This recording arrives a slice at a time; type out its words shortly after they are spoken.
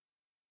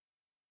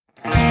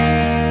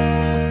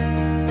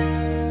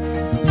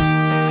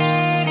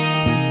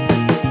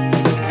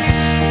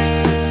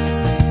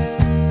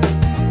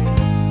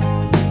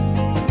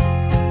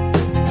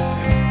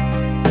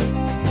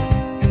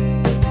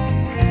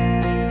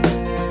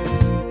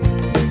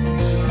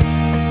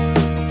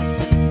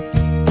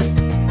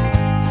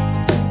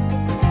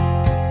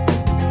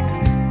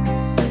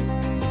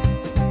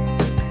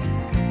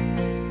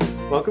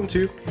welcome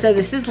to So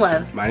This Is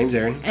Love. My name's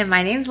Aaron. And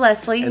my name's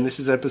Leslie. And this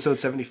is episode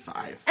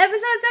 75.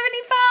 Episode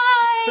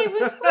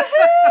 75!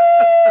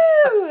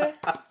 Woohoo!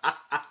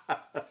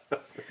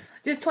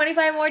 Just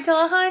 25 more till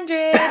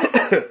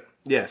 100.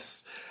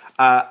 Yes.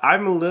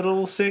 I'm a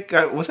little sick.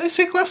 Was I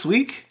sick last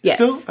week? Yes.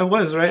 Still? I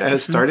was, right? I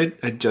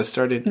just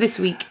started. This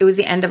week. It was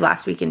the end of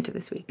last week into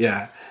this week.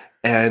 Yeah.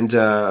 And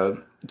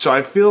so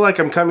I feel like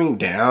I'm coming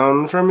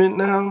down from it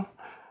now.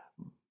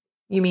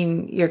 You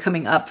mean you're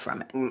coming up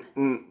from it?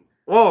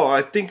 Well,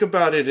 I think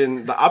about it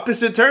in the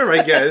opposite term,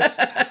 I guess.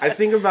 I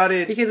think about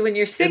it... Because when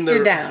you're sick,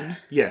 you're down.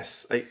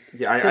 Yes. So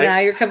now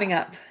you're coming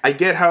up. I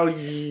get how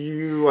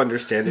you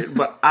understand it,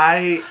 but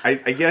I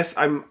guess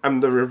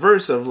I'm the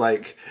reverse of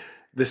like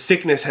the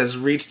sickness has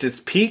reached its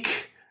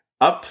peak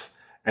up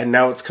and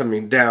now it's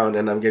coming down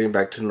and I'm getting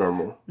back to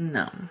normal.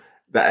 No.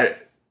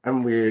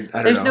 I'm weird.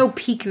 I don't know. There's no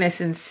peakness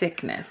in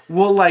sickness.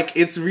 Well, like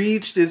it's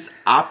reached its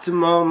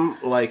optimum,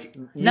 like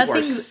you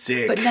are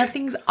sick. But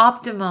nothing's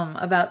optimum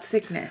about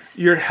sickness.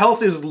 Your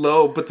health is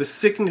low, but the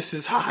sickness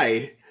is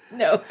high.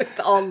 No,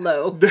 it's all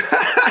low.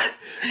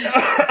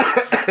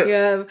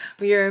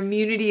 Your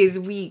immunity is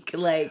weak,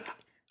 like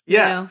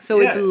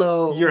so it's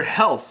low. Your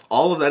health,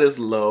 all of that is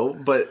low,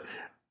 but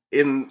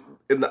in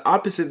the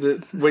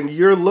opposite, when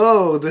you're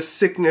low, the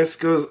sickness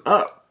goes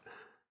up.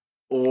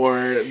 Or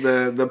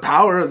the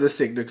power of the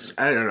sickness,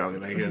 I don't know.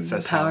 Like that's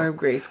the power of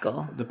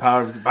Grayskull.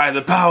 By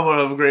the power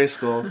of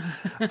Grayskull.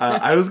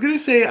 I was gonna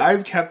say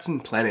I'm Captain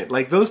Planet.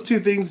 Like those two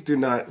things do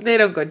not. They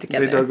don't go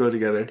together. They don't go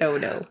together.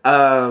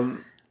 No.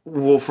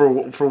 Well,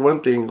 for one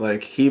thing,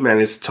 like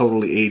He-Man is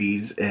totally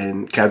 80s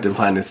and Captain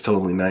Planet is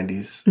totally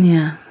 90s.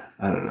 Yeah.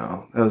 I don't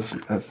know.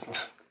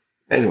 That's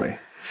anyway.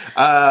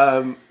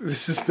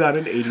 This is not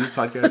an 80s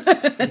podcast.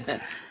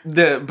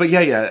 But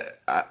yeah.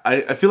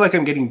 I feel like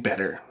I'm getting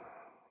better.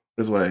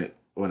 Is what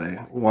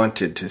I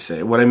wanted to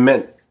say. What I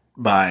meant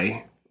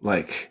by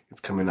like it's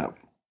coming up.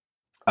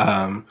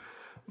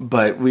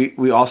 But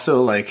we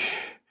also like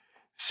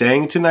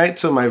sang tonight,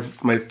 so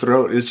my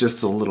throat is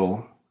just a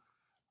little.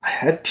 I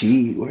had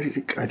tea.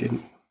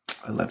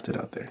 I left it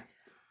out there.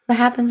 What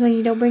happens when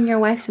you don't bring your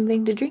wife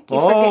something to drink?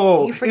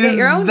 You forget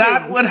your own drink. Is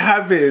that what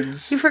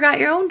happens? You forgot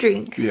your own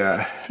drink.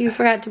 Yeah. So you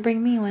forgot to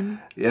bring me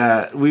one.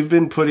 Yeah, we've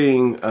been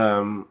putting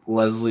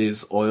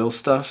Leslie's oil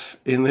stuff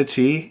in the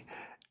tea.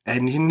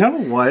 And you know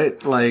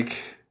what?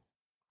 Like,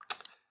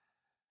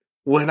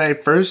 when I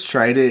first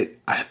tried it,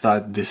 I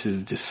thought, this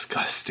is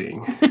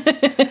disgusting.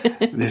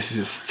 This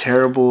is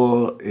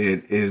terrible.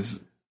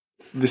 This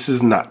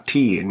is not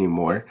tea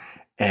anymore.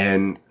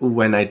 And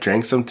when I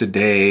drank some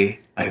today,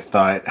 I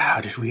thought,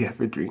 how did we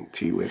ever drink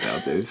tea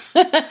without this?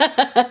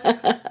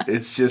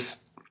 It's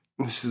just,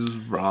 this is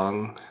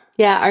wrong.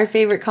 Yeah, our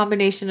favorite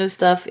combination of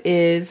stuff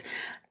is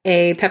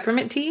a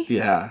peppermint tea.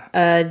 Yeah.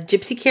 A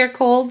Gypsy Care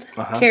Cold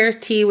Care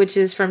tea, which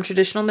is from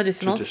Traditional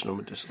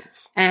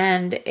Medicinals.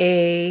 And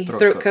a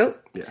throat coat.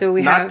 Yeah. So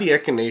we Not the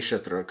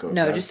Echinacea throat coat.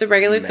 No, just a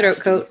regular throat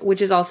coat,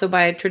 which is also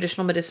by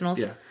Traditional Medicinals.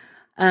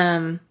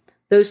 Yeah.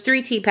 Those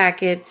 3 tea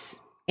packets,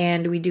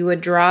 and we do a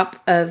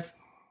drop of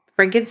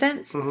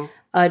frankincense,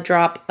 a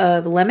drop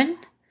of lemon,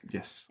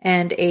 yes,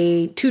 and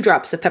 2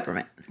 drops of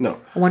peppermint. No.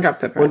 1 drop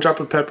of peppermint. 1 drop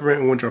of peppermint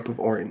and 1 drop of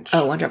orange.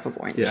 Oh, 1 drop of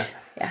orange. Yeah.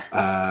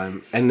 Yeah.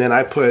 And then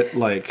I put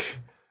like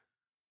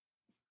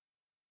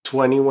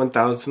 21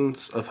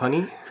 thousandths of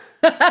honey.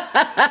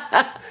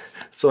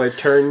 So I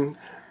turn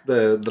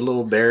the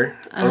little bear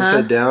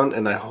upside down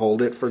and I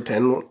hold it for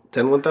 10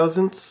 1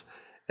 thousandths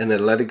and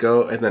then let it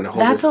go and then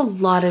hold That's a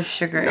lot of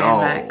sugar,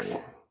 Max.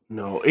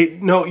 When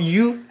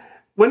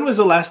was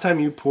the last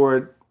time you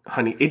poured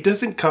honey? It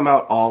doesn't come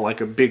out all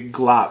like a big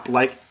glop.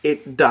 Like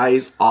it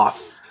dies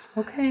off.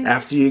 Okay.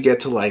 After you get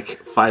to like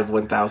 5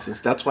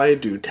 1,000ths. That's why I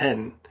do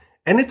 10.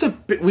 And it's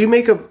we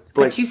make a like.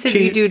 But you said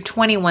you do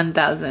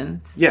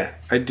 21,000. Yeah,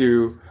 I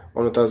do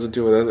 1,000,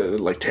 2,000,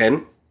 like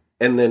 10,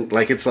 and then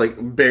like it's like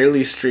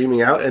barely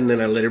streaming out, and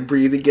then I let it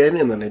breathe again,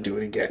 and then I do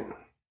it again.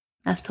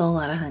 That's still a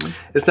lot of honey.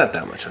 It's not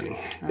that much honey.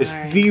 It's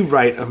the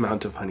right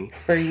amount of honey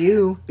for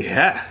you.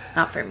 Yeah,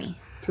 not for me.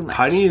 Too much.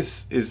 Honey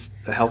is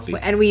healthy,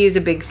 and we use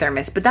a big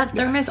thermos, but that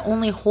thermos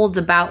only holds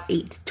about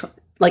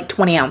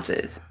 20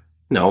 ounces.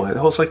 No, it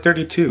holds like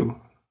 32.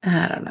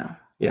 I don't know.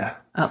 Yeah.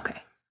 Okay.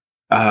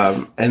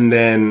 And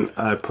then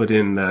I put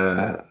in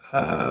the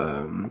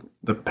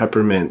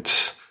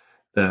peppermint,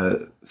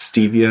 the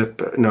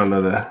stevia. No.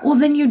 Well,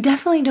 then you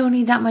definitely don't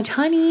need that much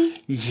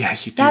honey. Yeah,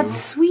 you do.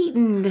 That's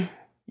sweetened.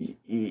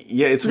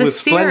 Yeah, it's the with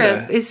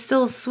syrup Splenda. is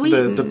still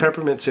sweetened. The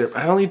peppermint syrup.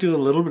 I only do a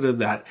little bit of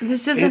that.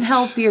 This doesn't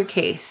help your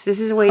case.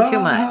 This is way too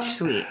much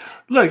sweet.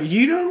 Look,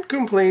 you don't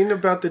complain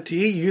about the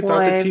tea. You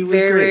thought the tea was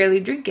great. I very rarely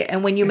drink it.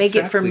 And when you make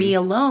it for me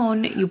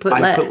alone, you put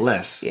less. I put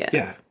less. Yes.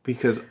 Yeah,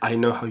 because I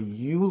know how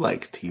you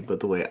like tea, but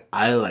the way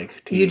I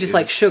like tea you just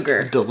like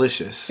sugar.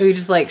 Delicious. Or you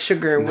just like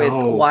sugar with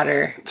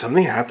water.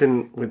 Something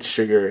happened with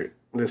sugar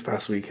this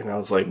past week, and I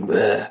was like,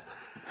 bleh.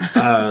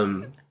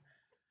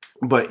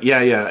 But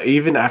yeah.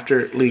 Even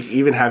after, like,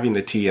 even having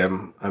the tea,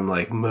 I'm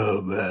like,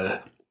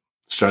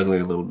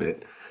 struggling a little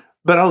bit.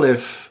 But I'll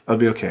live. I'll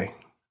be okay.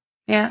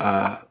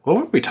 Yeah. What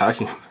were we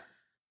talking about?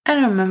 I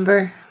don't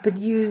remember, but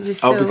you was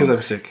just Oh, because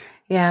I'm sick.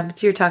 Yeah,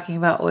 but you're talking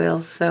about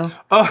oils, so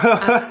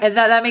Oh. and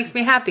that makes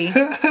me happy.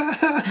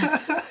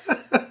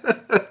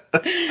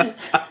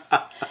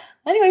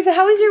 Anyway, so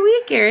how was your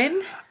week,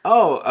 Aaron?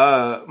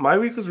 Oh, my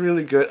week was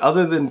really good,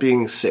 other than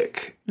being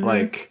sick. Mm-hmm.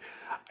 Like,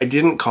 I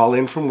didn't call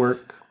in from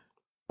work.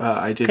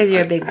 I did Because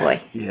you're a big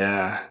boy.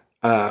 Yeah.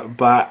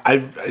 But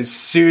I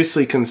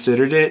seriously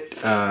considered it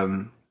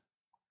on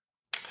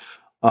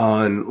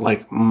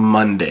like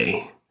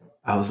Monday.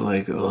 I was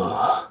like,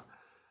 ugh,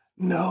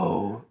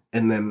 no.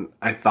 And then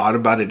I thought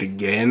about it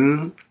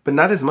again, but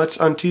not as much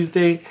on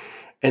Tuesday.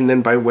 And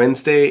then by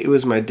Wednesday, it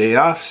was my day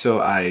off, so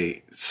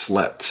I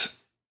slept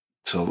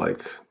till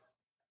like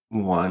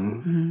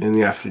 1 in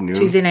the afternoon.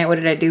 Tuesday night, what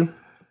did I do?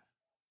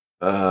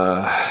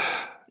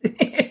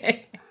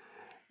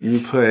 You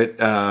put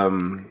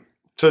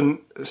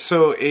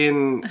so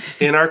in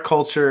our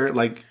culture,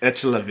 like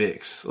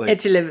Echelevix, like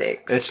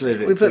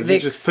Echelevix. We put like Vicks. You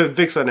just put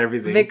Vicks on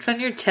everything. Vicks on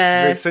your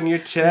chest. Vicks on your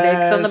chest.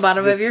 Vicks on the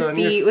bottom of Vicks your on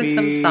feet with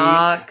some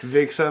socks.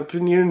 Vicks up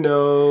in your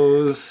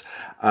nose.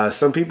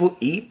 Some people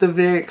eat the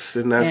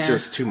Vicks, and that's Yeah.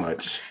 just too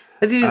much.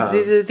 But these are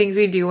the things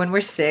we do when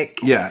we're sick.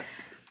 Yeah,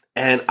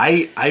 and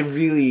I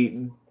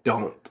really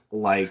don't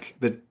like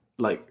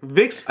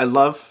Vicks. I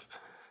love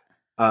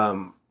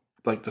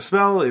like the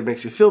smell. It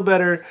makes you feel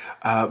better,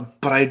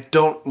 but I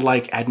don't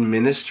like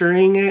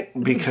administering it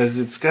because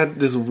it's got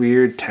this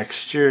weird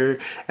texture,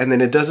 and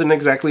then it doesn't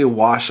exactly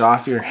wash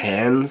off your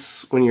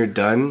hands when you're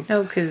done.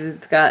 No, because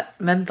it's got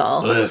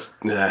menthol.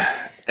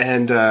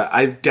 And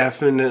I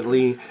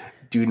definitely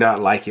do not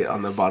like it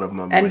on the bottom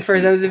of my And for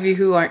feet. those of you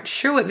who aren't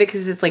sure what Vicks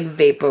is, it's like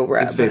Vapo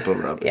Rub. It's Vapo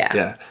Rub. Yeah.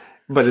 Yeah.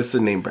 But it's the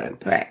name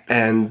brand. Right.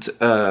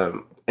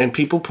 And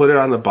people put it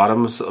on the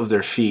bottoms of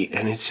their feet,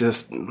 and it's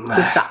just...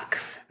 With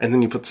socks. And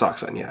then you put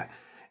socks on, yeah.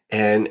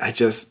 And I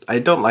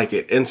don't like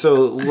it. And so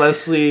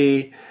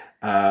Leslie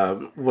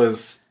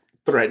was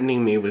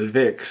threatening me with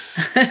Vicks.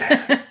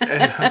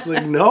 And I was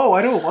like, no,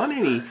 I don't want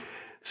any.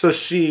 So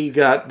she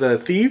got the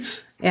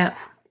Thieves. Yeah.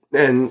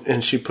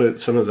 And she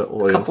put some of the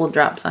oil... A couple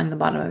drops on the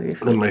bottom of your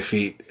feet. on my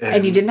feet.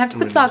 And you didn't have to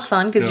put socks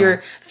on because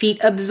your feet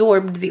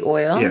absorbed the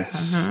oil.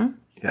 Yes.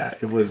 Yeah,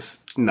 it was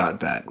not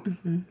bad.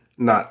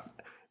 Not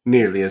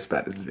nearly as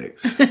bad as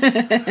Vicks.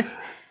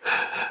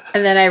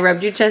 And then I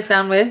rubbed your chest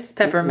down with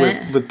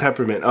peppermint. With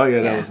peppermint. Oh,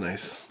 yeah, that was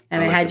nice.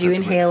 And I liked had the you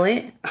peppermint. inhale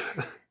it.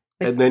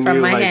 And then from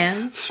you my like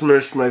hands.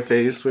 smirched my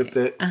face with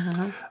it.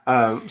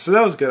 So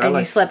that was good. And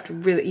you slept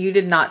really... You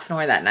did not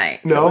snore that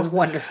night. So No. it was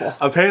wonderful.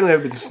 Apparently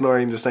I've been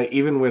snoring this night,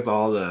 even with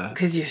all the...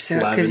 Because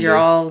lavender. you're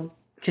all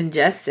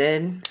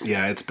congested.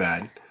 Yeah, it's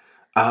bad.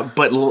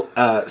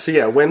 So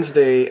yeah,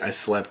 Wednesday I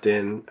slept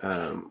in.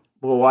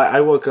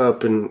 I woke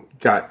up and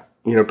got,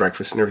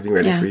 breakfast and everything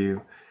ready for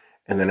you.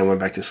 And then I went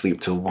back to sleep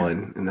till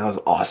 1, and that was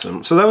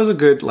awesome. So that was a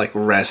good,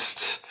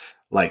 rest,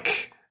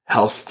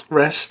 health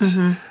rest.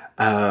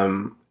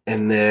 And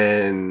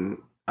then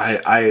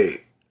I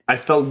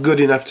felt good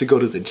enough to go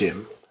to the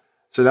gym.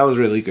 So that was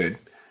really good.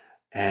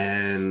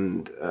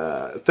 And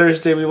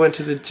Thursday we went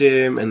to the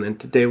gym, and then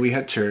today we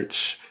had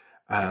church.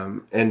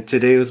 And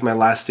today was my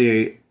last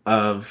day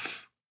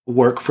of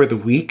work for the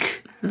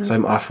week. So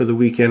I'm off for the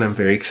weekend. I'm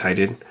very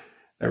excited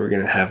that we're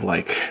going to have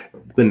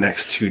the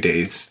next 2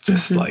 days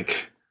just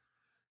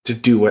to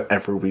do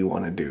whatever we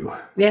want to do.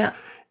 Yeah.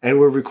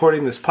 And we're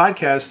recording this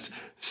podcast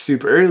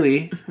super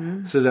early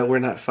so that we're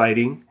not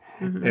fighting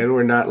and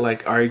we're not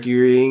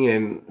arguing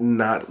and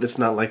it's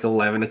not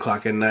 11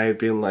 o'clock at night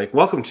being like,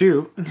 welcome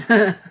to,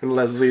 and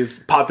Leslie's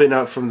popping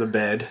up from the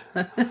bed.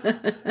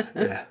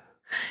 Yeah.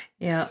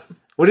 Yeah.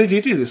 What did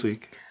you do this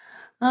week?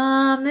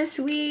 This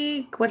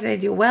week, what did I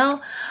do?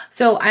 Well,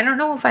 so I don't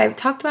know if I've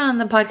talked about it on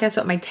the podcast,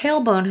 but my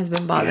tailbone has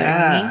been bothering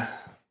me.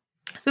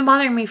 It's been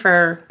bothering me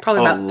for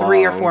probably about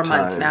 3 or 4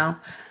 months now.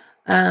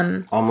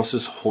 Almost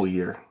this whole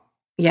year.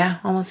 Yeah,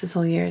 almost this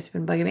whole year it's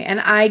been bugging me. And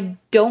I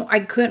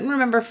couldn't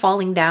remember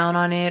falling down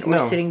on it or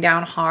sitting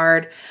down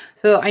hard.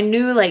 So I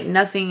knew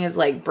nothing is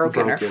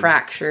broken or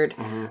fractured.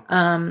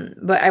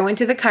 But I went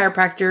to the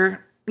chiropractor.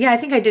 Yeah, I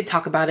think I did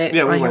talk about it.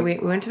 Yeah, we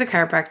went to the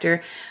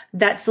chiropractor.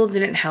 That still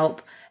didn't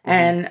help.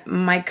 And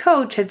my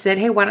coach had said,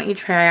 hey, why don't you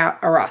try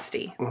out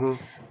Arasti?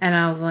 And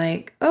I was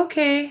like,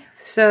 okay.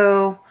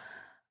 So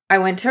I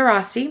went to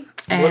Arasti.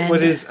 And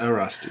what is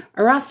Arasti?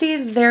 Arasti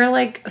is their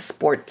a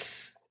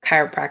sports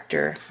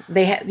chiropractor.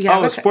 They have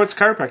a sports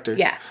chiropractor.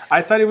 Yeah.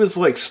 I thought it was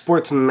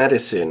sports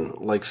medicine,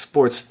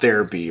 sports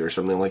therapy or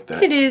something like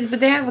that. It is, but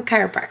they have a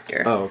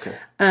chiropractor. Oh, okay.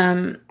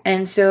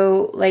 And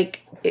so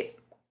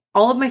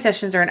all of my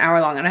sessions are an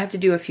hour long, and I have to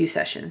do a few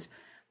sessions.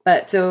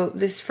 But so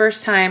this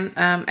first time,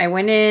 I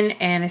went in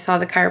and I saw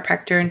the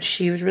chiropractor, and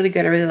she was really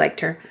good. I really liked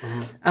her.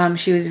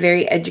 She was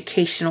very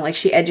educational.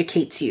 She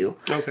educates you.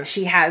 Okay.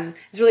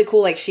 It's really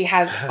cool. She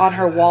has on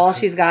her wall,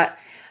 she's got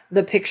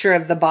the picture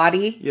of the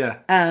body.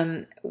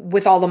 Yeah.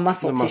 With all the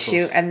muscle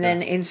tissue. And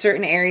then in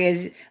certain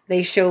areas,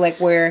 they show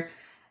where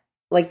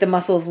the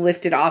muscle is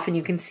lifted off and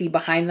you can see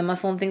behind the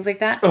muscle and things like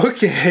that.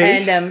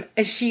 Okay. And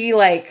she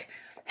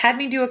had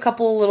me do a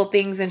couple of little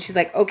things, and she's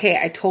like, okay,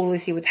 I totally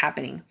see what's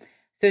happening.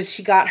 So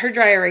she got her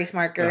dry erase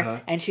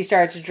marker, and she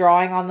starts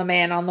drawing on the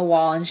man on the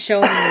wall and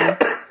showing me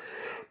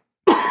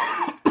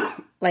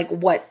like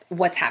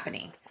what's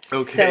happening.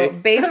 Okay. So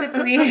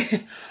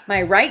basically,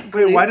 my right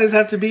glute. Wait, why does it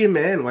have to be a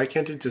man? Why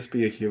can't it just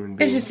be a human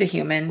being? It's just a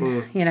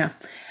human, you know.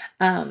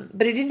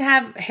 But it didn't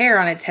have hair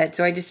on its head,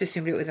 so I just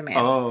assumed it was a man.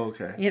 Oh,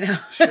 okay. You know?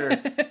 Sure.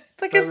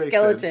 It's like a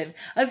skeleton.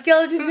 A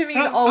skeleton to me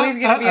is always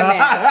going to be a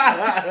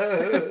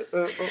man.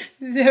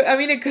 So, I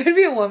mean, it could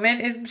be a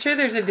woman. I'm sure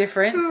there's a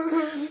difference.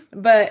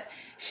 But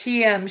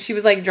she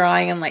was like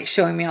drawing and like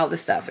showing me all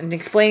this stuff and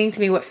explaining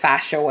to me what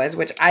fascia was,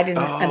 which I didn't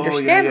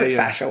understand what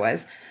fascia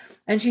was.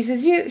 And she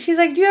says, she's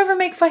like, do you ever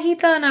make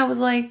fajita? And I was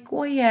like,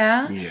 well,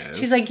 yeah. Yes.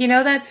 She's like, you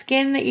know that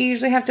skin that you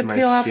usually have to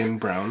peel off? My skin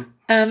brown.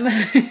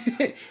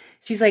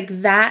 She's like,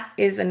 that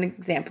is an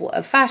example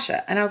of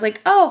fascia. And I was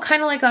like, oh,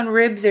 kind of like on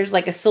ribs, there's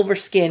like a silver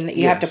skin that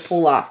you have to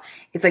pull off.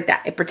 It's like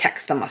that. It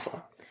protects the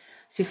muscle.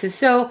 She says,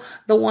 so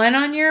the one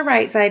on your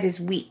right side is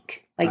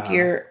weak. Like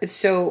your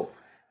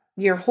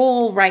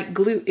whole right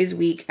glute is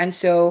weak. And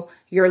so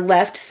your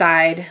left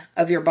side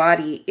of your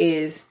body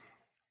is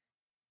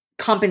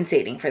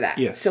compensating for that.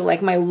 Yes. So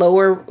like my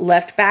lower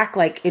left back,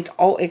 like it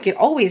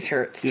always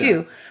hurts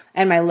too.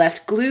 And my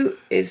left glute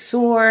is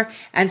sore.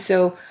 And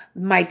so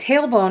my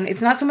tailbone,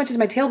 it's not so much as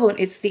my tailbone,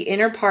 it's the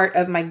inner part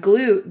of my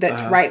glute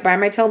that's right by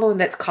my tailbone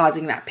that's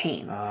causing that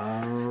pain.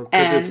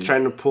 Because it's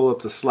trying to pull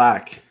up the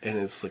slack and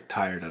it's like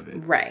tired of it.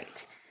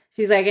 Right.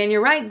 She's like, and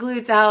your right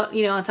glute's out,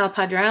 you know, on South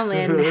Padre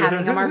Island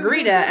having a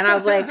margarita. And I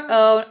was like,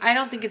 oh, I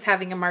don't think it's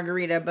having a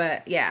margarita,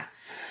 but yeah.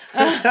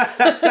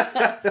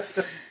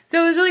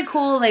 So it was really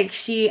cool. Like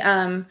she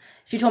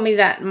told me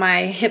that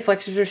my hip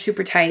flexors are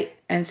super tight.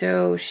 And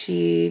so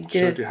she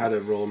showed you how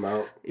to roll them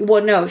out.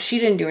 Well, no, she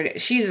didn't do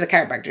it. She's a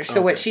chiropractor.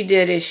 So what she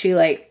did is she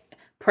like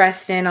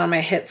pressed in on my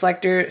hip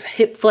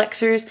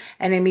flexors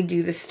and made me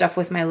do this stuff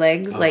with my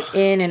legs, like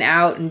in and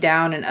out and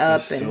down and up.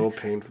 It's and so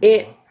painful.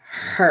 It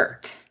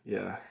hurt.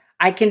 Yeah.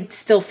 I can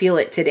still feel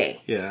it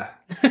today. Yeah.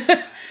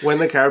 When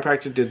the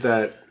chiropractor did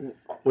that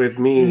with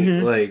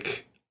me,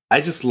 like,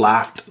 I just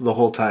laughed the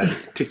whole time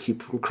to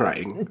keep from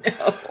crying.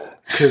 No.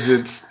 Because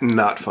it's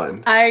not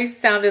fun. I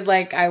sounded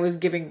like I was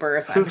giving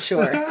birth, I'm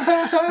sure.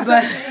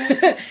 But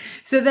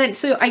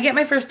so I get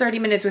my first 30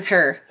 minutes with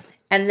her.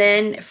 And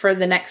then for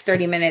the next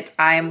 30 minutes,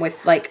 I am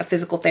with like a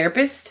physical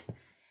therapist.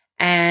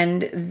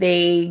 And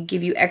they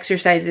give you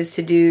exercises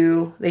to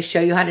do. They show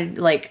you how to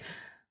like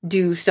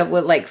do stuff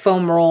with like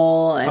foam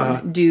roll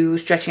and do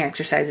stretching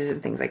exercises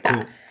and things like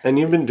that. Cool. And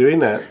you've been doing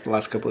that the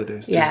last couple of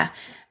days too. Yeah.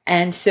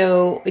 And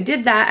so I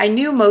did that. I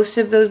knew most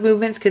of those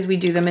movements because we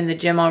do them in the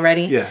gym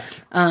already. Yeah.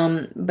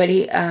 But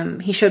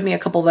he showed me a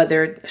couple of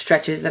other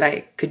stretches that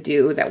I could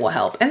do that will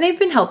help. And they've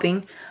been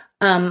helping.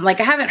 Like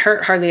I haven't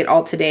hurt hardly at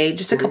all today.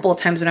 Just a couple of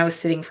times when I was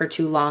sitting for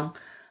too long.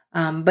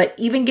 But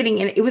even getting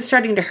in, it was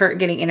starting to hurt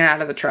getting in and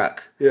out of the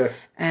truck. Yeah.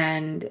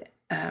 And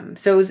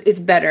so it's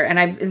better.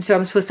 And so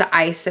I'm supposed to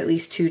ice at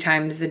least 2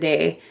 times a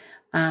day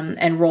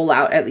and roll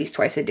out at least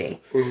twice a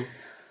day. Mm-hmm.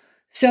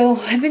 So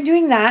I've been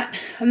doing that,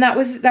 and that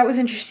was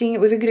interesting. It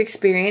was a good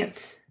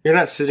experience. You're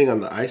not sitting on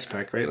the ice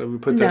pack, right? Like we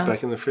put that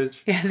back in the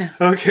fridge? Yeah,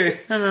 no. Okay.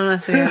 No, I'm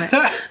not sitting on it.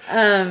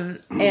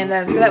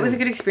 So that was a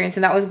good experience,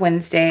 and that was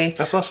Wednesday.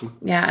 That's awesome.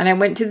 Yeah, and I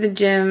went to the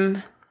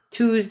gym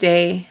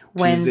Tuesday,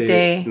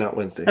 Wednesday. Not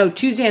Wednesday. No,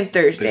 Tuesday and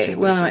Thursday.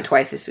 We only went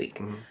twice this week.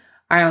 Mm-hmm.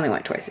 I only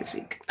went twice this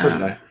week. So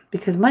did I.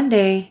 Because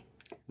Monday...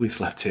 We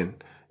slept in.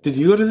 Did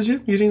you go to the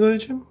gym? You didn't go to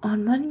the gym?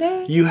 On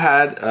Monday? You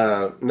had...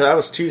 no, that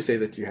was Tuesday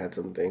that you had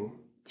something.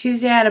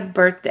 Tuesday I had a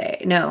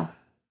birthday. No.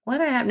 What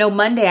did I have? No,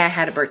 Monday I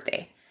had a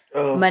birthday.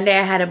 Oh. Monday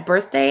I had a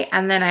birthday,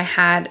 and then I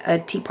had a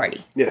tea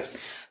party.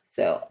 Yes.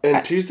 So.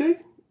 And Tuesday?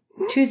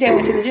 Tuesday I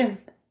went to the gym.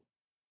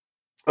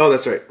 Oh,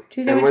 that's right.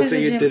 Tuesday I went to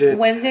the gym. Did it.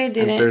 Wednesday I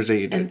didn't. And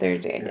Thursday you did. And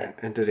Thursday I did. Yeah,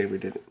 and today we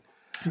did it.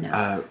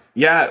 No.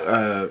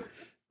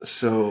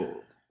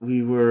 So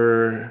we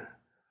were...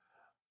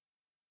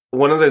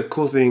 One of the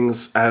cool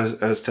things I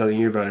was telling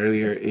you about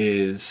earlier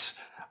is...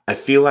 I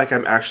feel like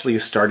I'm actually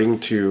starting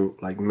to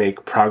like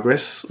make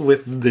progress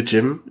with the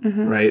gym,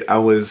 right? I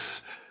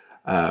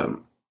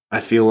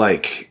feel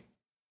like,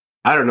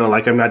 I don't know,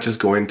 like I'm not just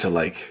going to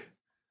like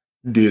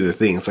do the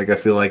things. Like I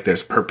feel like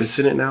there's purpose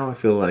in it now. I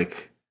feel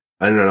like,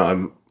 I don't know,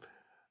 I'm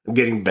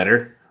getting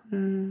better.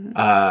 On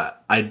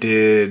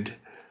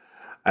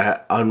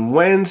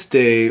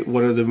Wednesday,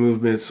 one of the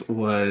movements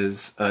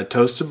was a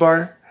toaster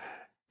bar,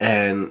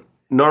 and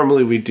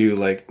normally we do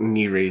like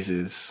knee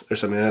raises or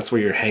something. That's where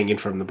you're hanging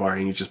from the bar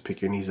and you just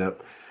pick your knees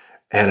up.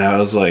 And I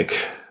was like,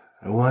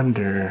 I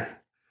wonder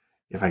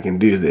if I can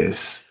do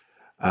this.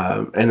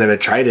 And then I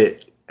tried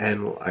it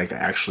and like I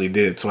actually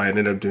did it. So I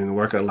ended up doing the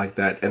workout like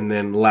that. And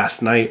then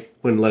last night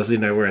when Leslie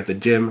and I were at the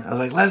gym, I was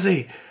like,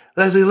 Leslie,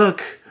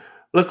 look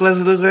what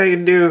I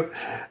can do.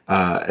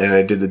 and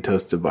I did the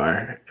toasted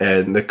bar,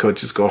 and the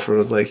coach's girlfriend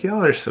was like,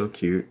 "Y'all are so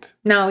cute."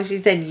 No, she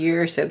said,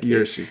 "You're so cute."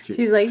 You're so cute.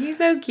 She's like, "He's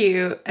so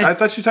cute." I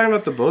thought she was talking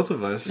about the both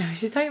of us. No,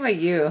 she's talking about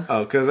you.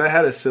 Oh, because I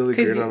had a silly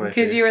grin on my face.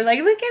 Because you were like,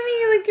 "Look at me,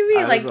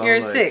 I like was you're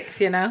all like-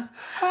 6, you know."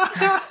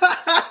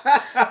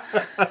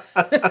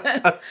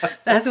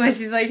 That's why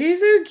she's like, "He's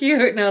so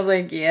cute," and I was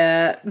like,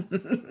 "Yeah."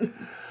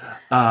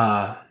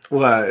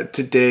 Well,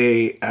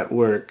 today at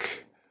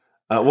work,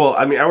 I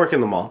work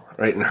in the mall,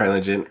 right, in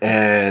Harlingen,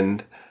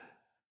 and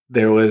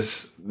there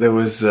was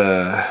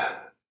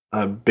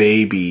a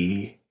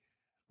baby,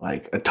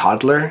 like a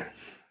toddler,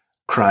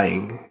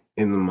 crying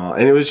in the mall,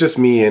 and it was just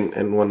me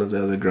and one of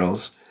the other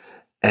girls,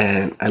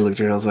 and I looked at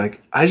her and I was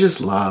like, I just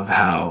love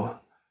how,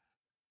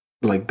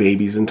 like,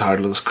 babies and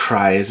toddlers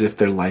cry as if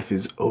their life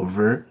is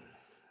over.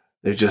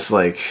 They're just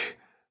like,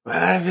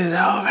 my life is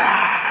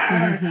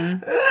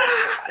over,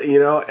 you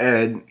know,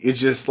 and it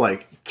just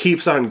like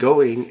keeps on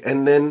going,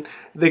 and then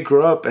they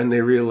grow up and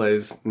they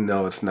realize,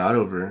 no, it's not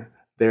over.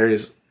 There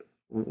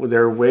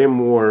are way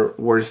more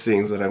worse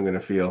things that I'm going to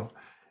feel.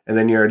 And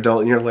then you're an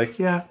adult and you're like,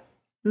 yeah,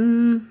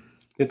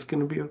 it's going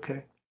to be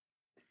okay.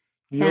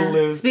 You'll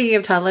live. Speaking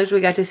of toddlers,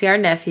 we got to see our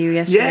nephew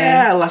yesterday.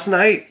 Yeah, last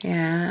night.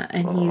 Yeah,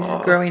 and he's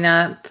growing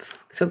up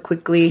so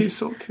quickly. He's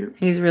so cute.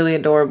 He's really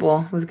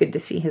adorable. It was good to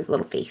see his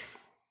little face.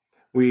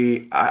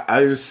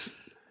 I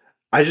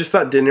just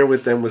thought dinner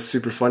with them was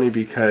super funny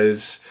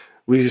because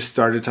we just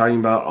started talking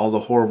about all the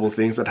horrible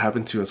things that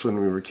happened to us when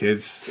we were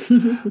kids.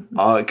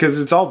 Because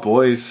it's all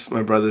boys,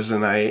 my brothers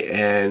and I,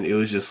 and it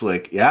was just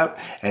like, yep.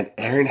 And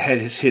Aaron had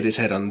hit his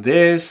head on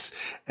this,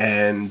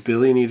 and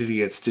Billy needed to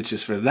get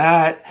stitches for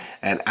that,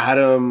 and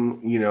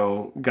Adam, you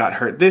know, got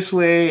hurt this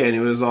way, and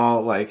it was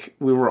all like,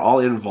 we were all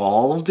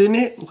involved in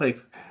it. Like,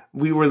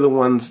 we were the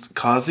ones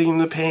causing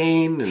the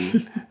pain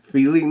and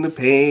feeling the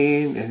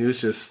pain, and it was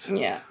just...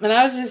 Yeah, and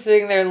I was just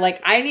sitting there like,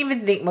 I didn't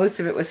even think most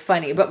of it was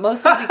funny, but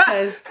mostly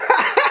because,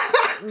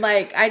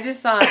 like, I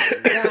just thought,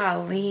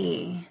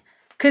 golly.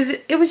 Because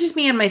it was just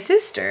me and my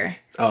sister.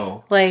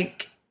 Oh.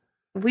 Like,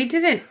 we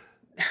didn't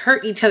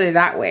hurt each other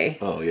that way.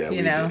 Oh, yeah,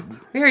 you know?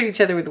 We hurt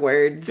each other with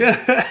words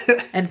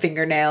and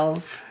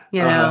fingernails,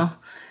 you know,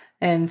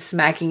 and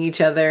smacking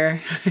each other.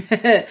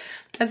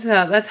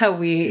 That's how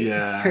we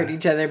hurt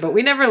each other. But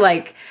we never,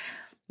 like,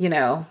 you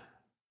know,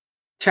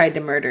 tried to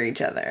murder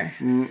each other.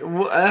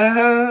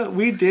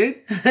 We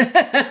did.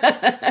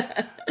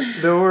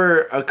 There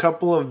were a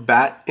couple of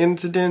bat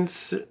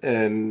incidents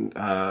and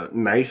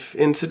knife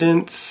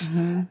incidents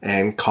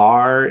and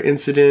car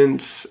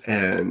incidents,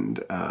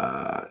 and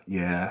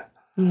yeah.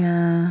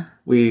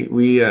 We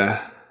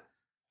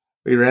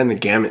ran the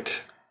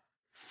gamut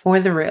for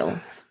the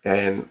reals,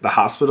 and the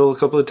hospital a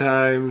couple of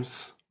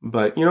times.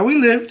 But you know, we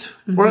lived.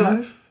 We're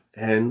alive.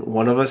 And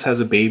one of us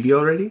has a baby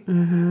already.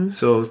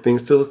 So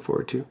things to look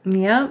forward to.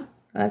 Yep,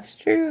 that's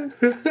true.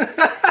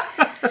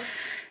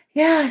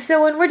 Yeah,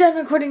 so when we're done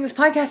recording this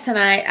podcast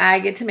tonight, I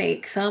get to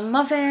make some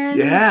muffins.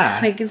 Yeah.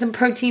 Making some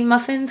protein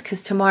muffins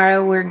because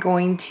tomorrow we're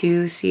going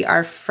to see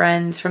our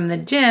friends from the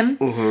gym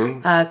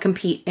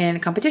compete in a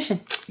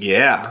competition.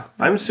 Yeah,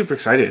 I'm super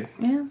excited.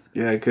 Yeah.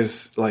 Yeah,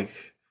 because, like,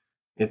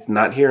 it's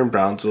not here in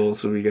Brownsville,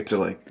 so we get to,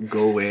 like,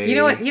 go away. You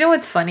know what? You know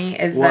what's funny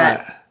is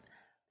that...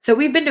 So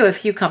we've been to a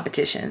few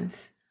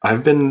competitions.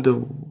 I've been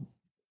to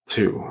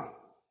 2.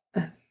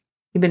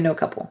 You've been to a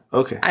couple.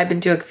 Okay. I've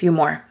been to a few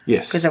more.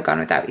 Yes. Because I've gone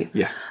without you.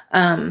 Yeah.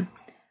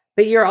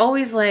 But you're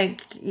always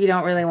like, you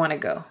don't really want to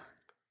go.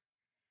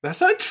 That's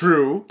not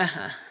true.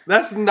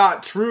 That's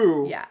not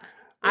true. Yeah.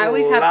 I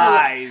always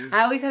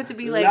have to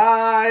be like,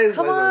 lies,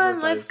 come on,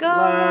 let's go.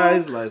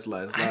 Lies.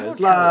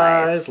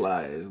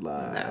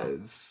 No.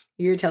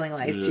 You're telling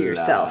lies to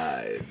yourself.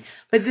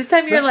 Lies. But this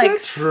time you're That's like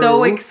not true.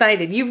 so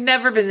excited. You've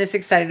never been this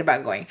excited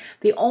about going.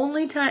 The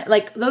only time,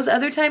 like those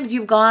other times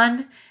you've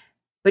gone,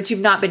 but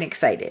you've not been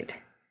excited.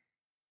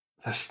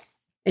 It's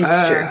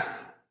true.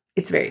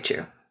 It's very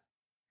true.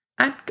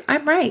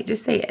 I'm right.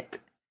 Just say it.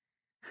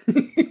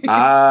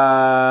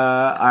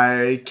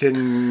 I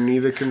can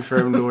neither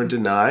confirm nor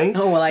deny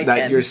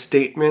that your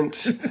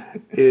statement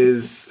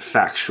is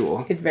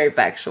factual. It's very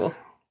factual.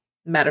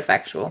 Matter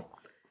factual.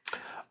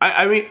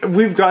 I mean,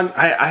 we've gone.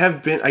 I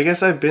have been. I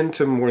guess I've been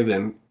to more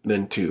than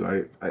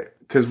 2.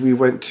 Because we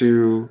went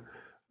to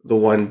the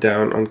one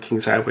down on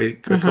Kings Highway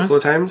a couple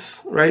of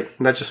times, right?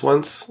 Not just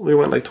once. We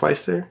went like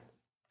twice there.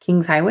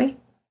 Kings Highway?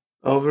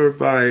 Over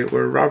by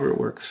where Robert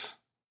works.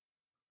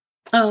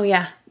 Oh,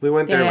 yeah. We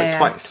went there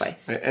twice. Right?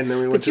 And then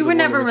we went. But you were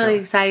never really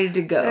excited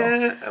to go.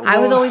 I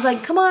was always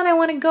like, come on, I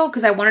want to go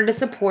because I wanted to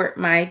support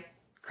my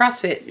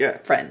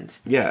CrossFit friends.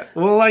 Yeah.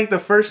 Well, like the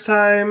first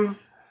time,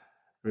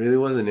 I really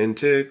wasn't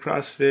into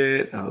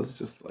CrossFit. I was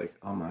just like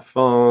on my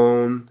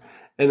phone.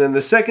 And then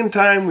the second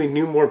time, we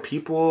knew more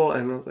people,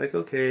 and I was like,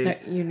 okay.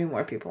 You knew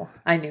more people.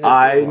 I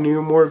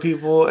knew more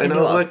people, and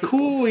I was like,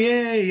 cool,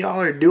 yay, y'all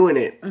are doing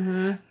it.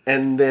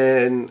 And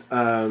then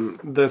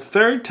the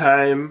third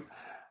time,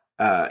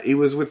 it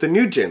was with the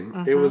new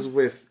gym. It was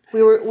with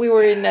we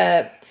were in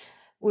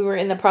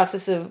the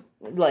process of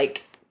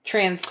like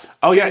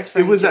Oh yeah,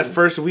 it was that gyms.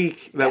 first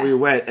week that we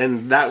went,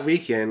 and that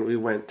weekend we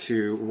went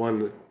to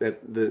one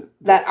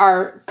that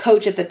our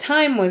coach at the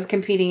time was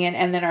competing in,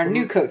 and then our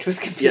new coach was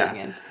competing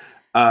in.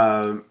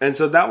 And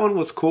so that one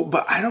was cool,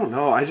 but I don't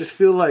know. I just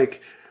feel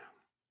like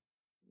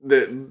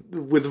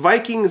with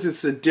Vikings,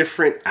 it's a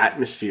different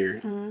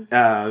atmosphere.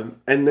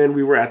 And then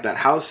we were at that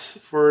house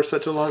for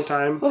such a long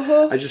time.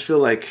 I just feel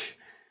like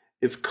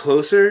it's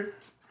closer,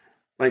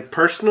 like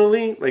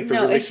personally, like the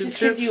relationships. It's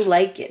just because you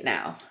like it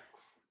now.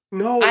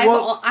 No,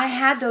 I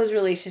had those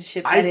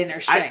relationships at Inner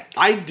Strength.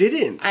 I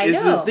didn't. I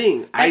know. The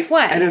thing. That's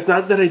why. And it's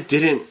not that I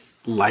didn't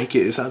like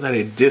it. It's not that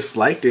I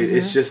disliked it.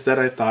 It's just that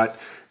I thought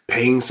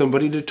paying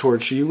somebody to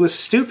torture you was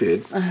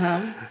stupid.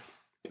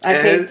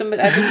 I've been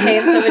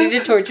paying somebody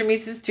to torture me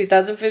since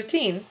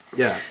 2015.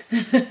 Yeah.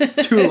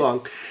 Too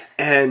long.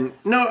 And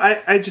no,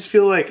 I just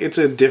feel like it's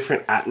a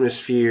different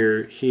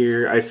atmosphere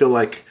here. I feel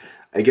like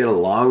I get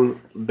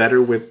along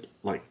better with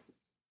like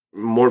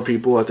more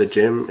people at the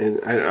gym, and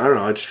I don't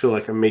know, I just feel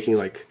like I'm making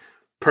like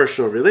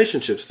personal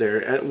relationships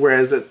there.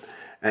 Whereas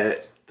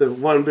at the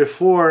one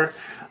before,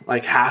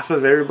 like half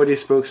of everybody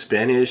spoke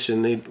Spanish,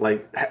 and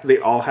they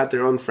all had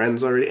their own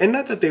friends already. And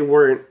not that they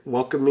weren't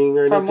welcoming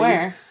or anything. From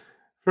where?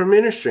 From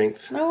Inner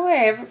Strength. No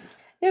way.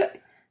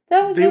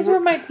 Those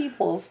were my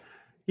peoples.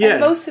 Yeah.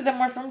 And most of them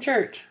were from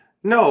church.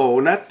 No,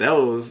 not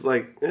those.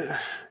 Like,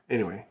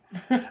 anyway.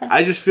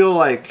 I just feel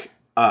like,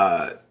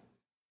 I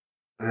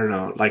don't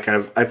know, like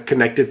I've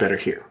connected better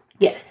here.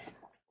 Yes.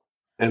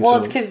 And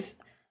it's because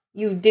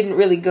you didn't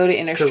really go to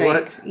Inner Strength.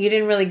 What? You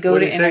didn't really go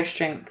to Inner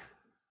Strength.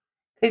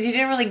 Because you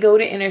didn't really go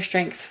to Inner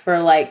Strength for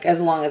like as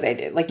long as I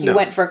did. Like you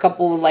went for a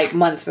couple like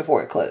months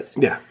before it closed.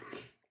 Yeah.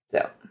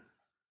 So.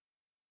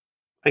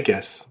 I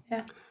guess.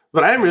 Yeah.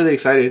 But I am really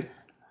excited.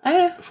 I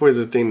know. For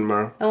the thing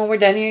tomorrow. And when we're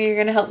done here, you're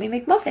going to help me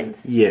make muffins.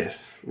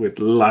 Yes. With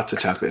lots of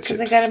chocolate chips.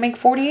 Because I got to make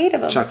 48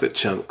 of them. Chocolate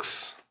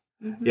chunks.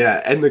 Mm-hmm.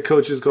 Yeah. And the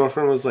coach's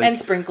girlfriend was like... And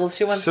sprinkles.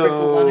 She wants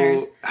sprinkles on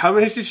hers. How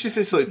many did she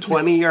say? So like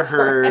 20 are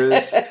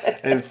hers.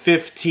 And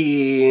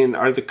 15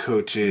 are the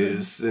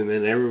coaches. And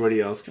then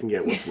everybody else can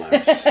get what's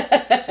left.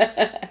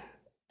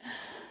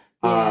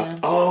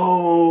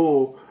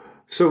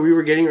 So we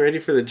were getting ready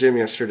for the gym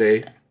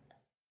yesterday.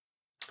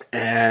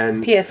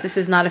 And P.S. This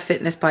is not a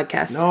fitness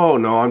podcast. No,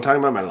 I'm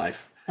talking about my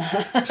life.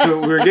 So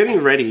we were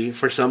getting ready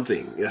for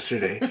something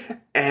yesterday,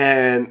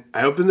 and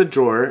I opened the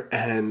drawer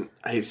and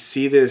I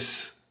see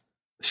this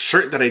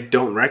shirt that I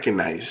don't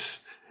recognize,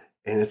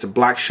 and it's a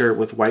black shirt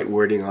with white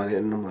wording on it,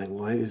 and I'm like,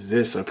 what is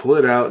this? I pull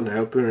it out and I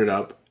open it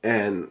up,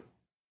 and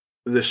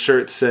the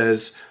shirt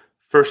says,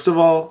 first of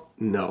all,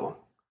 no.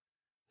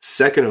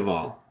 Second of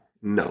all,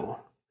 no.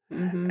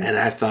 Mm-hmm. And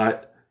I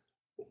thought,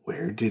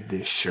 where did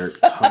this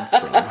shirt come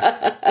from?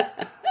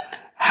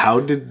 How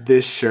did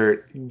this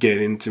shirt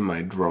get into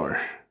my drawer?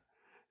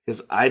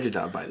 Because I did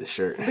not buy the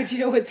shirt. But you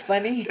know what's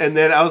funny? And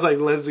then I was like,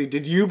 Leslie,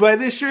 did you buy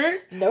this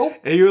shirt? Nope.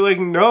 And you were like,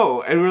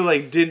 no. And we were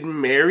like, did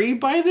Mary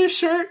buy this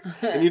shirt?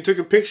 And you took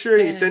a picture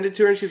and you sent it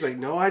to her, and she's like,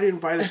 no, I didn't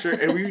buy the shirt.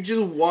 And we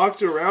just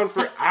walked around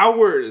for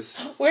hours.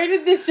 Where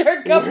did this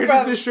shirt come from?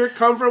 Where did this shirt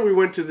come from? We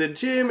went to the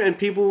gym and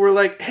people were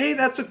like, hey,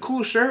 that's a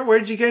cool shirt.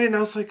 Where'd you get it? And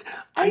I was like,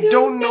 I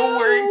don't know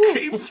where it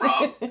came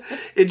from.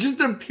 It just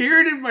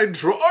appeared in my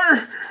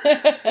drawer.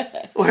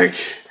 Like...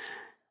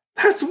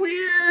 That's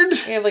weird.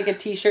 You have like a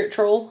t-shirt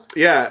troll?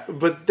 Yeah,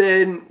 but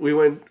then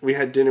we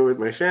had dinner with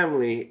my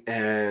family,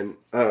 and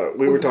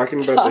we were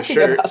talking about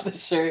the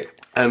shirt.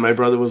 And my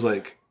brother was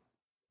like,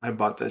 I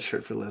bought that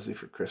shirt for Leslie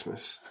for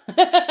Christmas.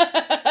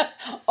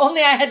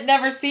 Only I had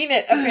never seen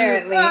it,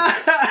 apparently.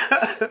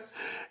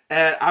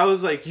 And I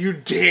was like, you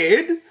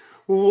did?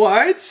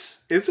 What?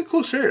 It's a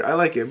cool shirt. I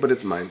like it, but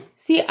it's mine.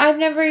 See, I've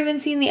never even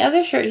seen the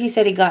other shirt he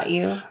said he got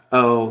you.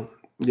 Oh,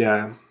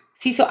 yeah.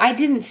 See, so I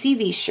didn't see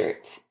these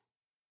shirts.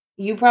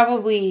 You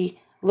probably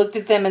looked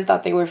at them and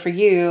thought they were for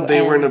you.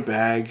 They were in a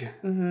bag.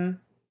 Mm-hmm.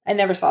 I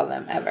never saw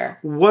them, ever.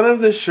 One of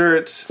the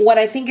shirts... What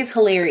I think is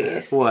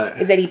hilarious... What?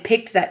 Is that he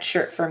picked that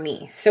shirt for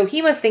me. So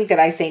he must think that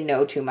I say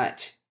no too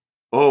much.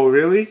 Oh,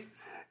 really?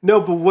 No,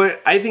 but what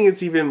I think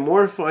it's even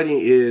more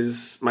funny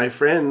is my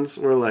friends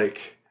were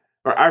like...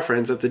 Or our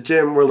friends at the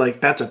gym were like,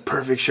 that's a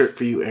perfect shirt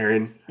for you,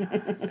 Aaron.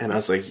 And I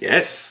was like,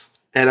 yes.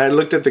 And I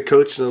looked at the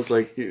coach and I was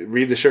like,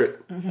 read the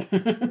shirt.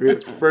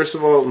 First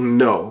of all,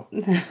 no.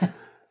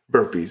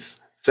 Burpees.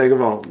 Second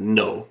of all,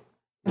 no.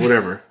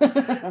 Whatever.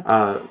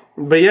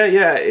 But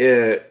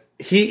yeah.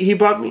 He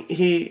bought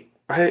me.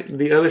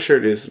 The other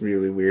shirt is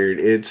really weird.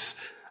 It's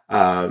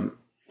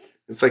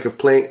like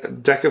a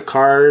deck of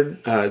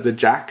card. The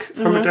Jack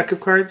from a deck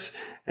of cards,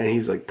 and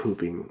he's like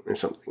pooping or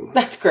something.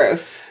 That's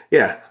gross.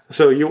 Yeah.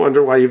 So you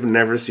wonder why you've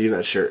never seen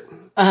that shirt.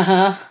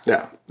 Uh-huh.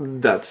 Yeah.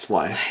 That's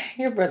why.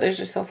 Your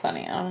brothers are so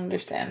funny. I don't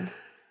understand.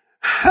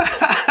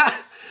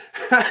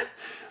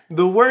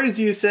 The words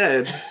you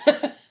said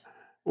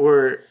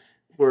were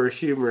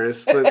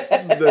humorous, but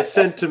the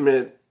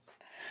sentiment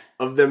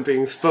of them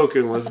being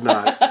spoken was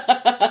not.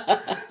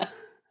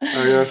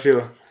 I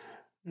feel.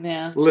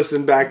 Yeah.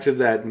 Listen back to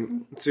that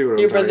and see what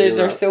Your brothers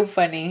are so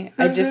funny.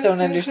 I just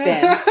don't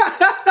understand.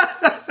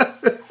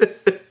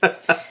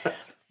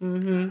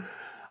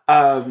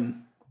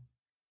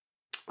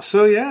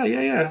 So yeah.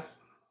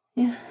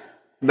 Yeah.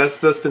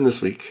 That's been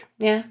this week.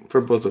 Yeah.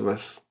 For both of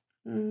us.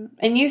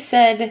 And you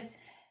said,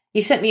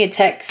 you sent me a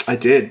text. I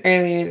did.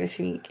 Earlier this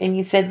week. And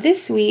you said,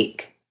 this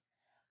week,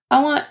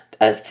 I want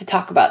us to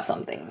talk about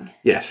something.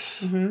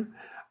 Yes. Mm-hmm.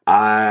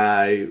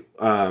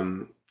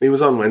 It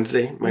was on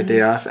Wednesday, my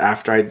day off,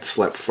 after I'd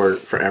slept for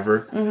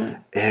forever.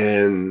 Mm-hmm.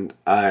 And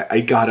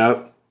I got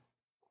up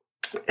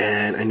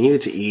and I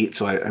needed to eat.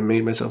 So I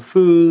made myself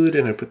food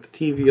and I put the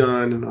TV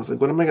on and I was like,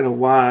 what am I going to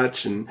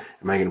watch? And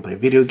am I going to play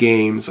video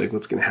games? Like,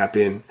 what's going to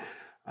happen?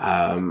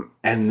 And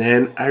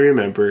then I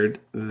remembered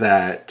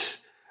that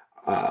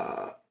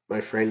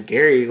my friend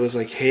Gary was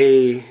like,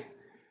 hey,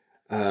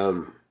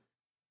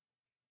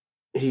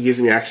 he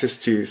gives me access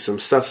to some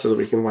stuff so that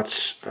we can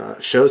watch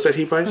shows that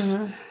he buys.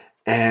 Mm-hmm.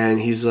 And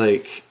he's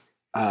like,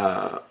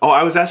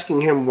 I was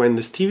asking him when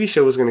this TV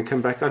show was going to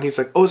come back on. He's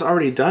like, oh, it's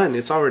already done.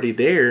 It's already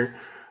there.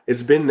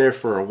 It's been there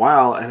for a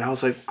while. And I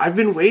was like, I've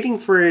been waiting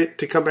for it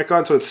to come back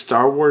on. So it's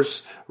Star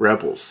Wars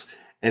Rebels.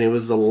 And it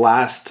was the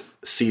last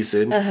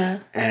season.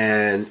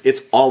 And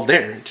it's all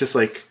there, just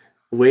like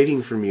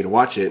waiting for me to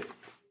watch it.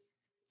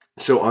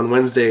 So on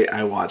Wednesday,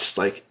 I watched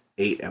like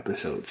 8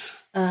 episodes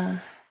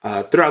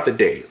throughout the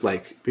day,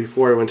 like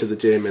before I went to the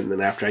gym and then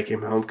after I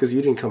came home, because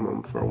you didn't come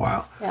home for a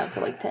while. Yeah,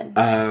 until like 10.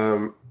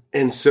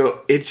 And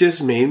so it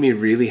just made me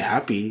really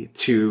happy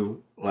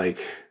to like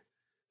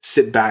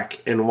sit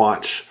back and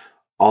watch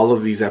all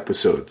of these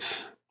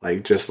episodes,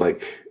 like just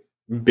like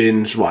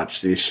binge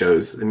watch these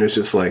shows. And it's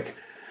just like,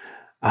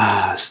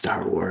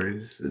 Star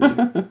Wars.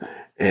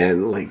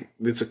 And like,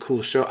 it's a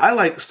cool show. I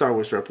like Star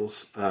Wars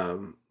Rebels.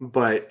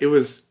 But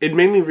it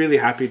made me really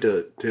happy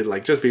to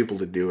like just be able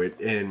to do it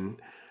and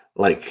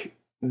like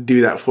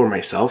do that for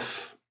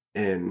myself.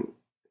 And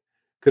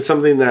because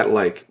something that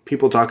like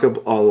people talk a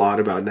lot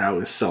about now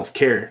is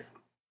self-care.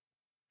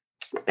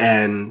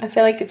 And I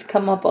feel like it's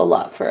come up a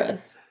lot for us.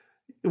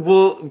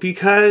 Well,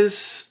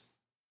 because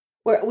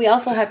we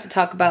also have to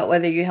talk about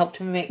whether you helped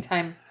him make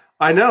time.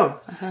 I know.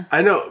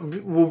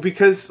 Well,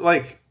 because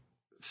like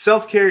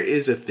self-care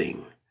is a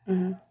thing.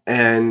 Mm-hmm.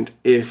 And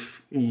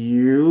if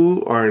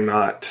you are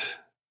not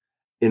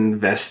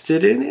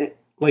invested in it,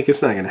 like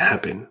it's not going to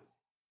happen.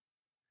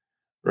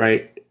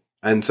 Right?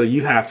 And so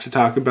you have to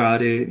talk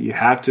about it. You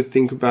have to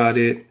think about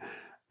it.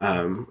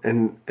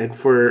 And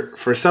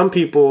for some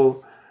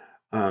people,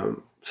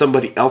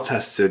 somebody else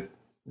has to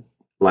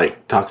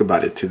like talk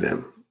about it to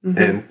them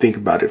and think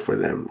about it for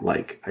them,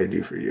 like I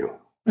do for you.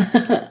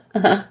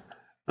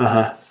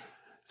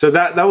 So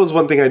that was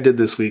one thing I did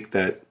this week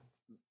that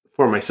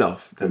for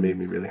myself that made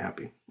me really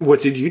happy.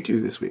 What did you do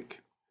this week?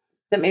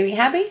 That made me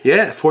happy?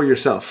 Yeah, for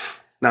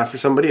yourself, not for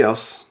somebody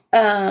else.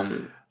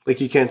 Like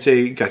you can't say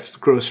you got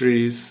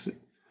groceries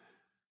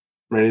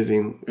or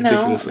anything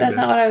ridiculous like that. No, that's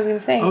not what I was going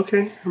to say.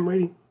 Okay, I'm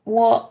waiting.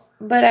 Well,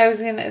 but I was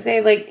going to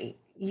say, like,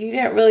 you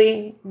didn't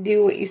really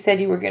do what you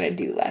said you were going to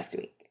do last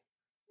week.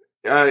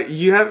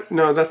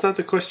 No, that's not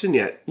the question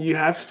yet. You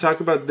have to talk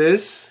about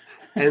this,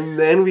 and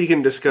then we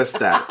can discuss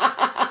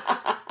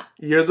that.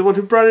 You're the one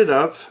who brought it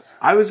up.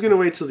 I was going to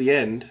wait till the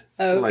end.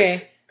 Oh, okay.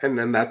 Like, and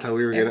then that's how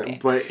we were going to...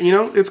 But,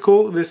 it's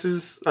cool. This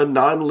is a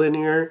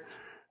non-linear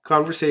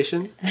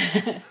conversation.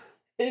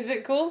 Is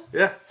it cool?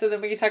 Yeah. So then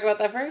we can talk about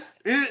that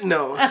first?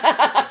 No.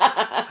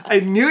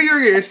 I knew you were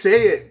going to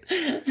say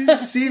it.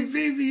 See,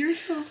 baby, you're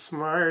so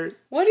smart.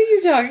 What are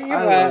you talking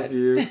about? I love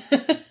you.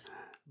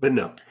 But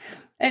no.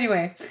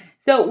 Anyway,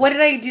 so what did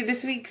I do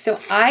this week? So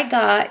I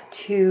got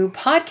to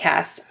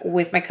podcast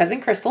with my cousin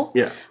Crystal.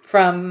 Yeah.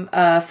 From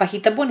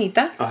Fajita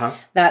Bonita.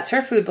 That's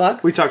her food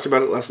blog. We talked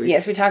about it last week.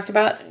 Yes, we talked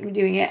about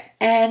doing it.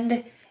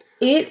 And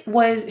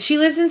she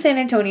lives in San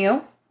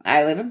Antonio.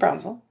 I live in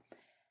Brownsville.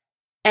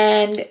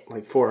 And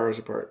like 4 hours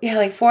apart. Yeah,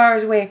 like 4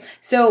 hours away.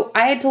 So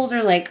I had told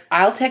her, like,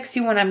 I'll text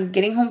you when I'm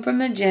getting home from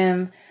the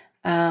gym.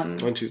 On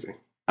Tuesday.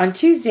 On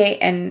Tuesday,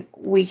 and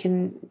we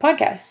can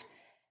podcast.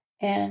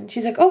 And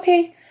she's like,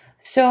 okay.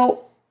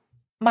 So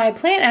my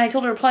plan, and I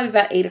told her probably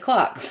about 8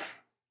 o'clock.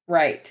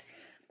 Right.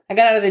 I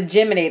got out of the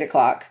gym at 8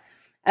 o'clock.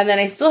 And then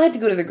I still had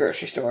to go to the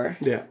grocery store.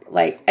 Yeah.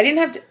 Like, I didn't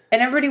have to,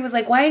 and everybody was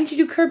like, why didn't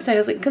you do curbside? I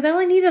was like, because I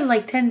only needed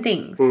like 10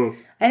 things.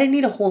 I didn't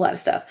need a whole lot of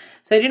stuff.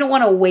 So I didn't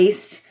want to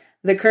waste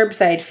the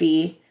curbside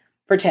fee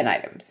for 10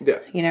 items. Yeah.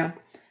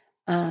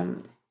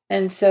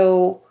 And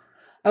so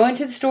I went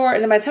to the store,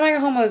 and then by the time I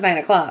got home, it was 9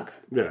 o'clock.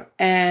 Yeah.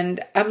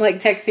 And I'm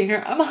like texting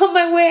her, I'm on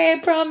my way, I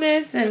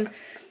promise. And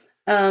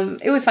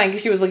it was fine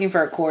because she was looking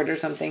for a cord or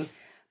something.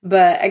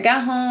 But I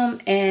got home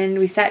and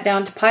we sat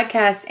down to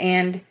podcast,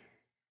 and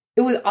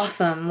it was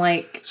awesome.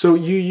 Like, so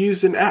you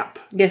used an app?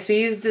 Yes, we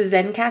used the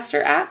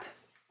Zencaster app.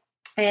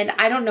 And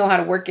I don't know how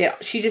to work it.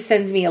 She just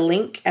sends me a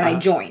link and I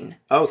join.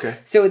 Oh, okay.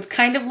 So it's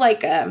kind of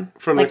like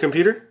from the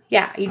computer?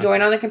 Yeah, you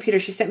join on the computer.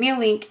 She sent me a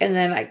link, and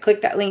then I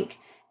click that link,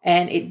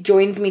 and it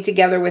joins me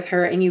together with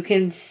her, and you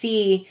can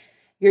see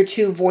your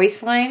 2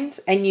 voice lines,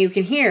 and you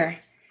can hear.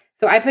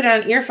 So I put it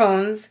on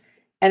earphones,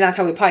 and that's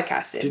how we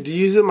podcasted. Did you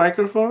use a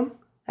microphone?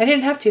 I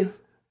didn't have to.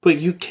 But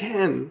you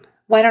can.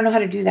 Well, I don't know how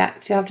to do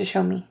that, so you'll have to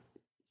show me.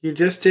 You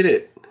just did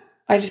it.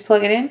 I just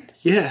plug it in?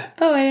 Yeah.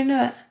 Oh, I didn't know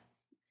that.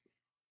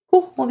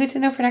 Cool. We'll get to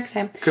know for next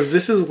time. Because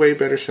this is way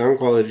better sound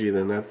quality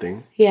than that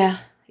thing. Yeah.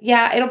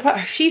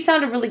 Yeah, she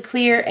sounded really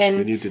clear,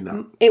 and you did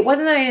not. It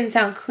wasn't that I didn't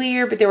sound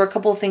clear, but there were a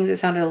couple of things that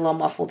sounded a little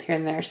muffled here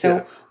and there.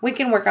 So we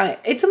can work on it.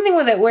 It's something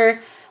that we're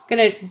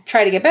going to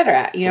try to get better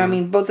at. You know, I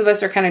mean, both of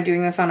us are kind of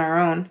doing this on our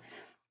own.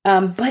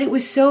 But it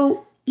was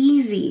so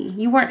easy.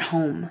 You weren't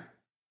home.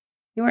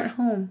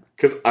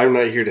 Because I'm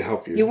not here to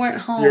help you. You weren't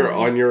home. You're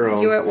on your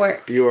own. You were at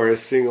work. You are a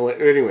single...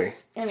 Anyway.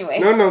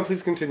 No,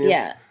 please continue.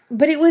 Yeah.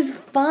 But it was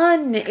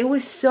fun. It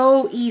was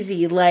so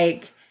easy.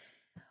 Like...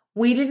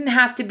 We didn't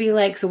have to be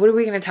like, so what are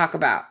we going to talk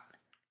about?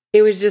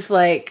 It was just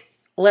like,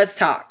 let's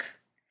talk.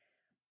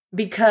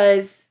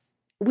 Because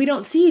we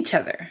don't see each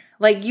other.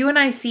 Like, you and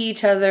I see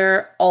each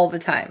other all the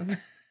time.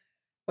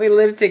 We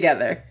live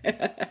together.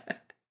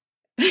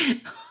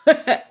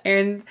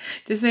 Aaron,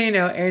 just so you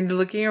know, Aaron's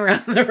looking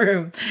around the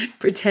room,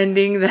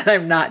 pretending that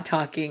I'm not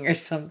talking or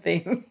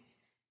something.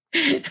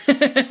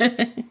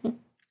 I'm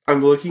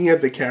looking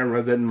at the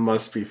camera that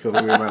must be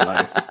filming my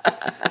life.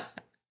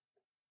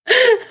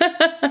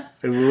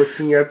 I'm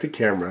looking at the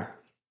camera.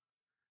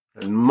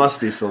 It must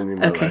be filming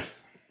my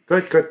life. Go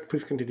ahead.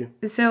 Please continue.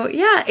 So,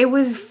 yeah, it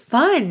was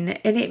fun.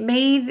 And it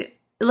made,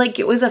 like,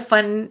 it was a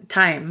fun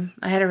time.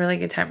 I had a really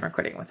good time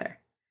recording with her.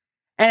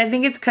 And I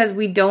think it's because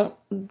we don't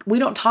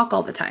talk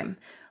all the time.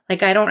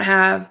 Like, I don't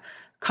have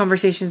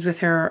conversations with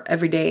her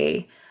every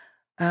day.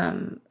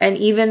 And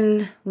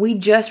even, we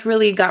just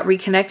really got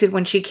reconnected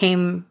when she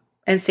came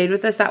and stayed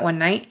with us that one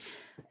night.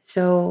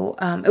 So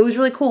it was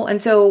really cool.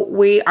 And so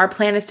our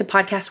plan is to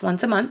podcast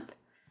once a month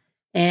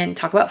and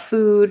talk about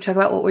food, talk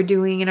about what we're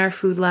doing in our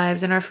food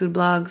lives and our food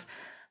blogs.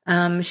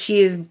 She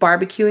is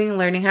barbecuing,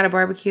 learning how to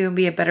barbecue and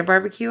be a better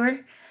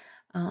barbecuer.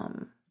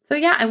 So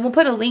yeah, and we'll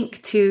put a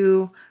link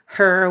to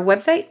her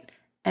website.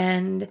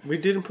 And we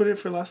didn't put it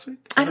for last week?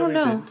 I don't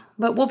know,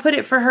 but we'll put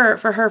it for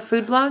her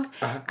food blog.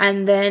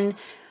 And then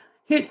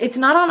it's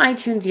not on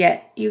iTunes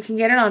yet. You can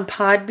get it on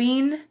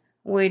Podbean,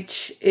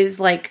 which is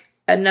like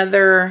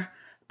another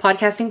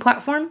podcasting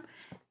platform,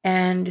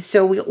 and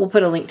so we'll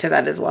put a link to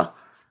that as well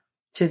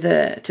to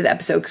the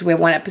episode because we have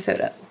one episode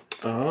up.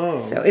 Oh,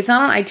 so it's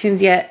not on iTunes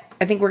yet.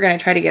 I think we're going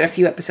to try to get a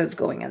few episodes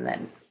going and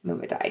then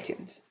move it to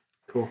iTunes.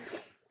 Cool.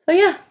 So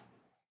yeah,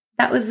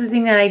 that was the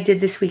thing that I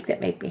did this week that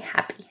made me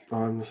happy.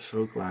 Oh, I'm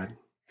so glad.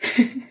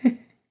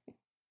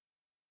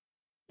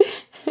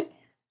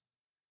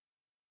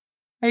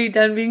 Are you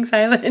done being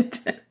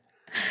silent?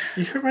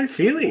 You hurt my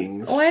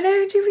feelings. Why did I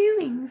hurt your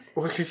feelings?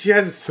 Well, because you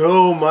had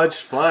so much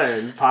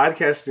fun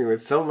podcasting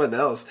with someone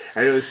else,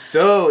 and it was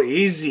so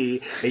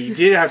easy, and you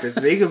didn't have to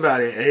think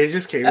about it, and it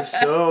just came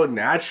so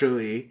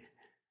naturally.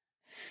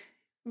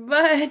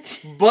 But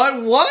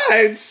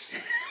what?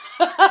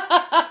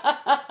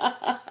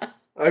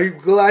 I'm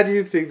glad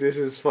you think this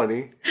is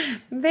funny.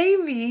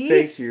 Baby.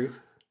 Thank you.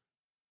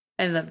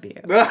 I love you.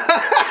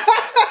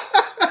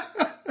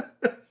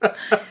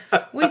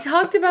 We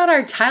talked about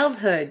our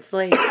childhoods,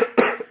 like...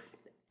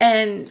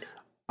 And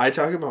I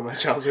talk about my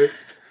childhood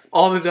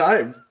all the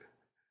time.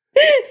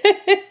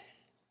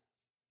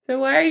 So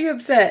why are you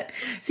upset?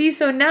 See,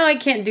 so now I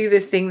can't do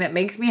this thing that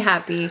makes me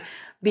happy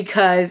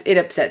because it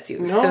upsets you.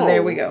 No, so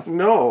there we go.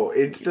 No,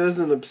 it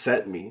doesn't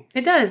upset me.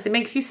 It does. It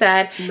makes you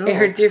sad. No, it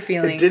hurts your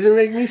feelings. It didn't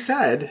make me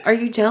sad. Are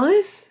you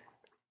jealous?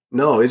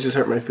 No, it just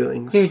hurt my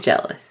feelings. You're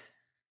jealous.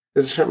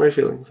 It just hurt my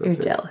feelings. You're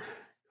jealous.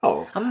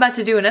 Oh. I'm about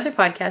to do another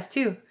podcast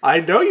too.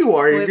 I know you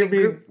are. You're going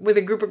to be with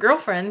a group of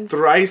girlfriends.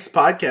 Thrice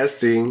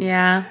podcasting.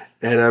 Yeah.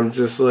 And I'm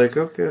just like,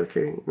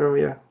 okay. No,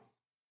 yeah.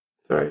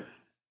 All right.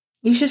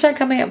 You should start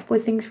coming up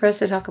with things for us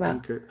to talk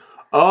about. Okay.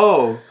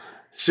 Oh,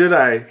 should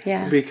I?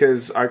 Yeah.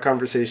 Because our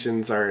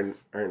conversations aren't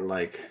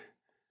like...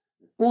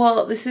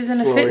 Well, this isn't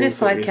a fitness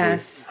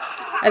podcast.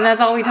 And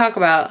that's all we talk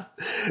about.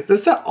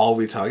 That's not all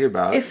we talk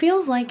about. It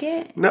feels like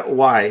it. No,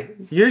 why?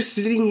 You're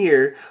sitting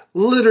here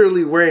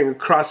literally wearing a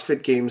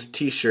CrossFit Games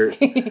t-shirt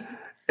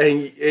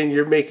and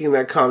you're making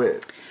that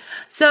comment.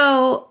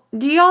 So,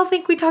 do y'all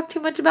think we talk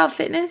too much about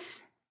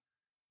fitness?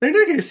 They're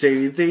not going to say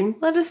anything.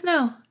 Let us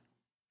know.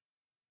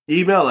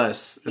 Email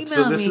us.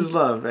 Email me.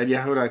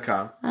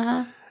 thisIslove@yahoo.com.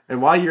 Uh-huh.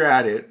 And while you're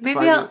at it,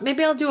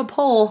 maybe I'll do a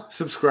poll.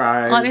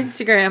 Subscribe on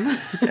Instagram.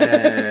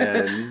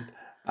 And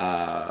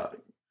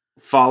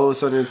follow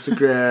us on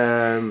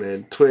Instagram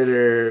and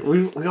Twitter.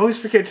 We always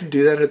forget to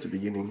do that at the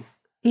beginning.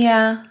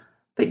 Yeah,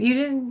 but you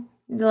didn't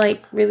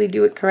really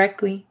do it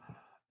correctly.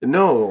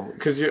 No,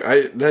 because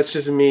that's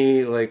just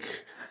me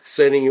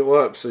setting you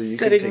up so you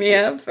can take me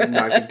up,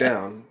 knock it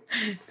down,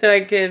 so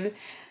I could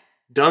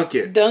dunk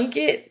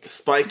it,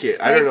 spike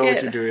it. I don't know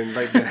what you're doing.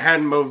 The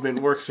hand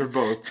movement works for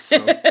both.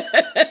 So.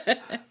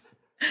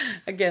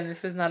 Again,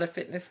 this is not a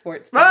fitness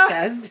sports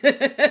podcast.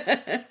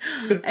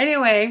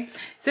 Anyway,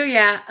 so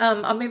yeah,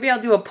 maybe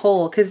I'll do a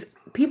poll because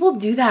people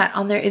do that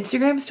on their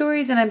Instagram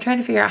stories, and I'm trying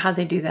to figure out how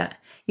they do that.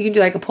 You can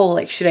do a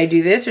poll, should I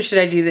do this or should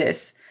I do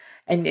this,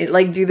 and it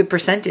do the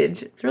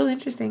percentage. It's really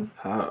interesting.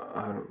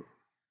 I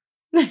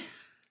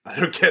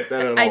don't get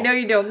that at all. I know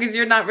you don't because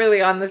you're not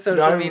really on the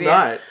social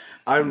media.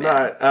 I'm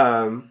not.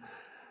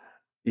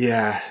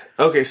 Yeah.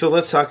 Okay, so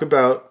let's talk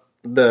about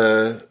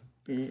the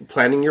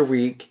planning your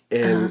week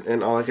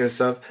and all that kind of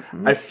stuff.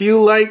 I feel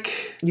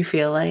like You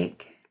feel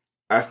like?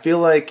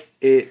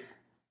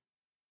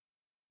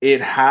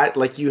 it had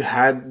like you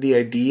had the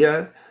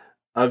idea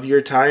of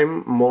your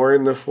time more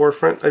in the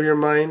forefront of your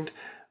mind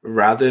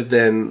rather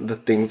than the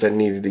things that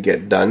needed to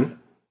get done.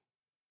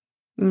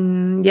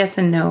 Yes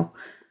and no.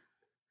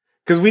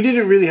 Because we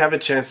didn't really have a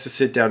chance to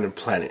sit down and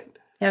plan it.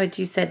 Yeah, but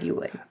you said you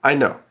would. I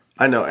know.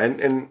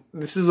 And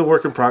this is a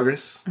work in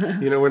progress.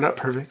 We're not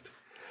perfect.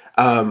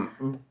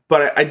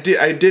 But I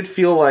did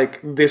feel like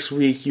this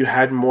week you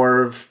had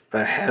more of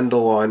a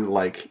handle on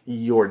like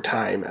your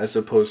time as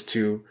opposed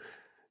to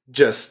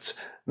just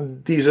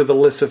these are the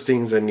list of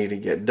things that need to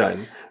get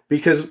done.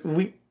 Because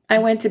I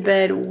went to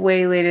bed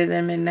way later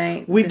than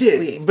midnight. We this did,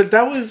 week. but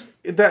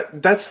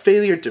that's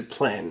failure to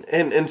plan,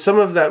 and some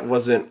of that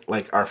wasn't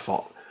like our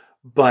fault,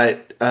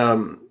 but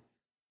and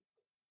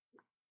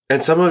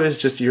some of it's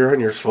just you're on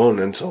your phone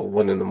until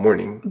 1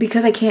 a.m.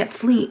 because I can't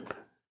sleep.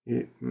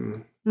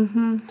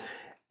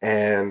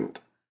 And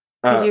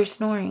Because you're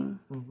snoring.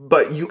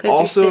 But you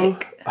also,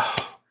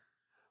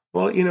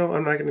 well,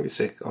 I'm not going to be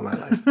sick all my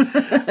life.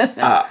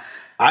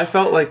 I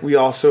felt like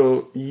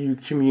you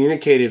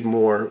communicated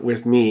more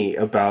with me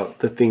about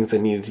the things that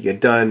needed to get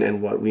done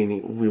and what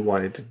we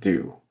wanted to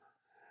do.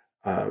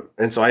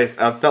 And so I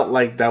felt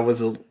like that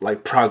was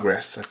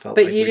progress. I felt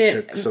like we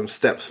took some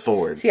steps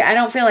forward. See, I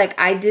don't feel like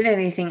I did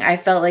anything. I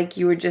felt like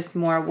you were just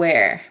more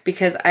aware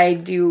because I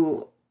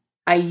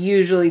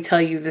usually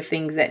tell you the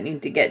things that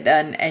need to get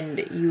done and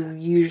you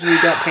usually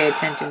don't pay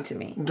attention to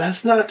me.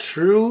 That's not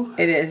true.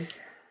 It is.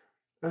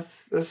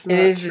 That's not it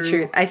is true. The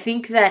truth. I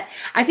think that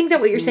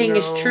what you're saying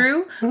is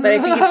true, but I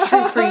think it's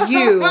true for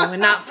you,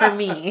 not for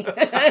me.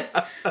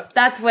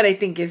 That's what I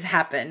think has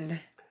happened.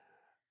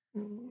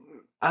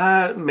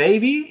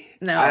 Maybe.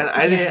 No.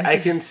 I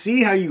can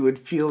see how you would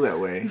feel that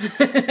way.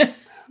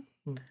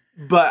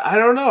 But I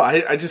don't know.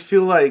 I just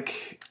feel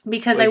like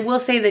because I will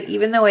say that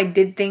even though I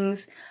did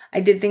things a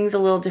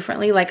little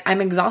differently, like I'm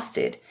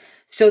exhausted.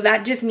 So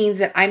that just means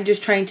that I'm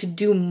just trying to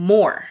do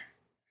more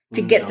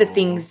to get the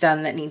things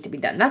done that need to be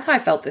done. That's how I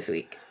felt this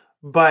week.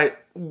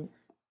 But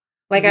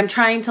like I'm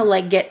trying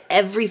to get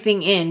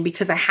everything in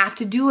because I have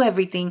to do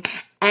everything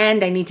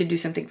and I need to do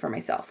something for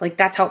myself. Like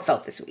that's how it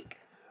felt this week.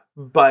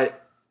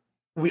 But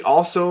we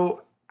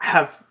also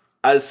have,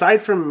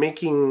 aside from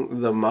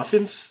making the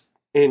muffins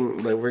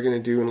we're going to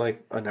do in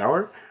an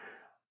hour,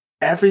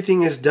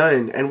 everything is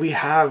done and we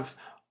have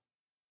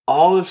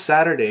all of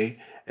Saturday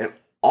and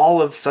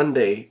all of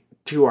Sunday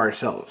to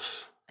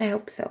ourselves. I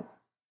hope so.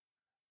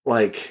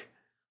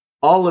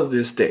 All of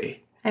this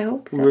day. I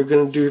hope so. We're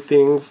going to do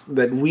things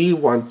that we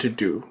want to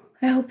do.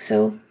 I hope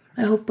so.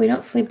 I hope we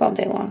don't sleep all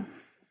day long.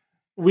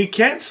 We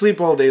can't sleep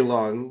all day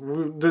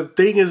long. The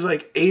thing is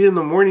 8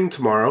 a.m.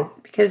 tomorrow.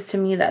 Because to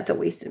me, that's a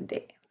waste of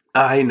day.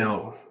 I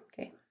know.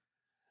 Okay.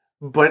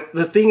 But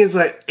the thing is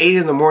 8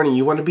 a.m,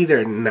 you want to be there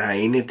at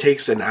 9. It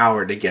takes an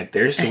hour to get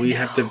there, so we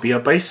have to be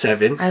up by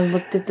 7. I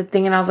looked at the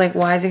thing and I was like,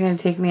 why is it going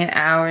to take me an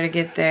hour to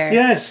get there?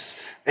 Yes.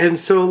 And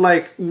so,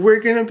 we're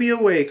going to be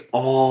awake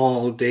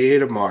all day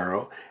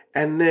tomorrow.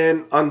 And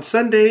then on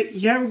Sunday,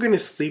 we're going to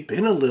sleep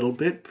in a little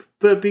bit,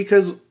 but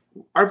because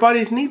our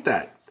bodies need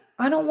that.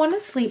 I don't want to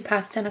sleep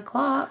past 10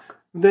 o'clock.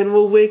 Then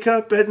we'll wake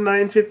up at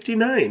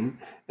 9:59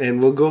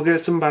 and we'll go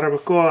get some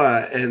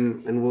barbacoa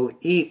and we'll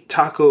eat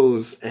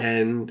tacos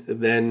and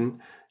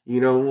then,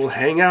 we'll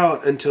hang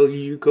out until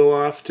you go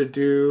off to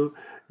do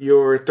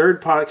your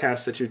third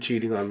podcast that you're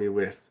cheating on me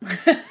with.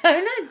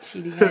 I'm not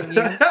cheating on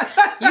you.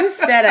 You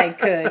said I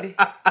could.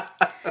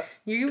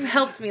 You've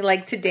helped me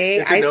today.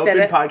 It's an open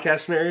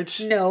podcast marriage?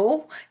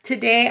 No.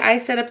 Today I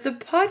set up the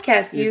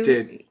podcast. You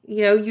did.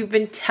 You've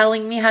been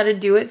telling me how to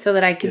do it so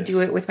that I could do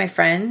it with my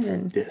friends.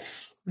 And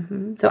yes.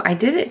 Mm-hmm. So I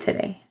did it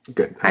today.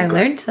 Good. I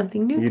learned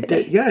something new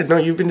today. Did. Yeah, no,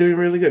 you've been doing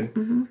really good.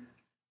 Mm-hmm.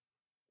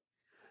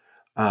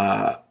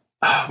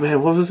 Oh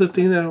man, what was the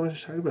thing that I wanted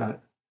to talk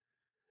about?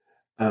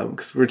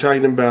 Because we're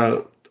talking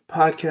about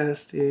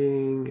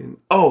podcasting and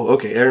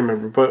okay, I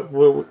remember. But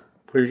what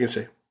were you gonna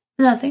say?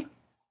 Nothing.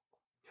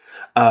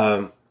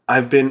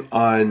 I've been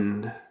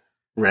on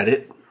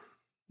Reddit.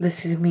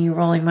 This is me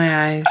rolling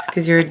my eyes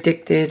because you're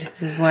addicted.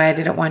 This is why I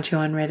didn't want you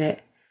on Reddit.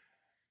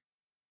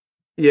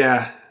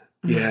 Yeah.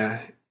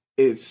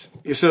 It's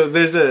so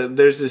there's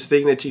this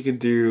thing that you can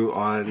do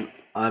on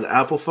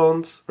Apple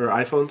phones or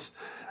iPhones.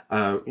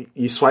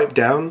 You swipe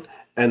down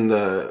and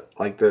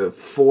the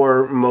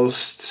 4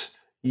 most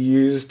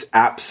used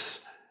apps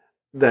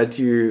that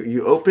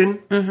you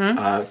open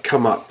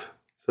come up.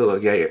 So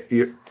look,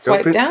 you swipe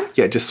open, down.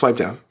 Yeah, just swipe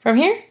down From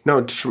here?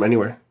 No, just from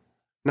anywhere.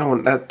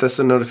 No, that's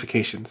the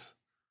notifications.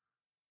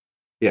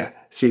 Yeah,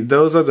 see,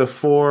 those are the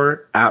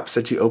 4 apps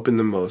that you open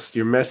the most: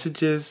 your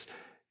messages,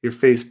 your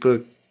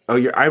Facebook,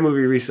 your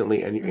iMovie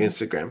recently, and your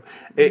Instagram.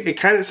 It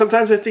kind of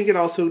sometimes I think it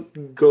also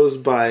goes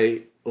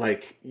by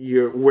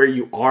where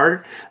you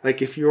are.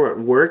 If you're at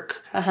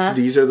work,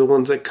 these are the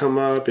ones that come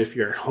up. If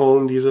you're at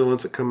home, these are the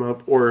ones that come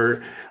up.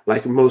 Or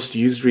most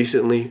used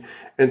recently.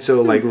 And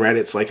so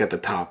Reddit's at the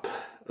top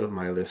of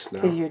my list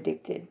now. Because you're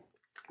addicted.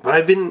 But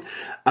I've been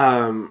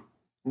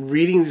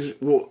reading.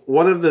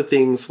 One of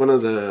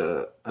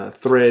the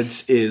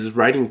threads is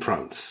writing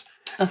prompts,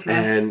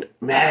 and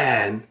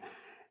man,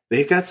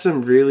 they've got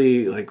some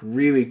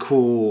really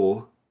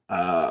cool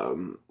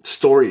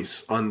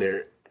stories on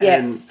there.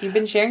 Yes, and you've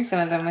been sharing some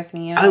of them with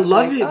me. I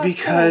love it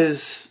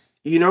because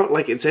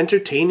it's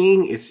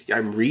entertaining.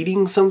 I'm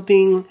reading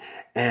something,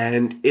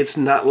 and it's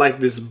not like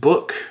this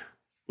book.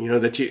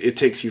 That it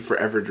takes you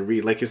forever to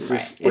read. Like it's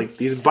just like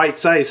these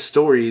bite-sized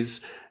stories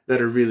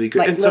that are really good.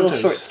 Like and little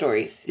short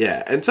stories.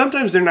 Yeah, and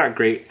sometimes they're not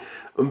great,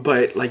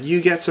 but like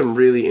you get some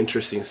really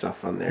interesting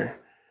stuff on there.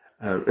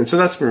 And so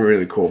that's been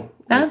really cool.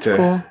 That's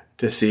cool.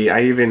 To see.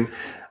 I even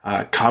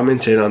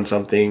commented on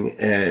something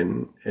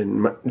and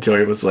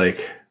Joy was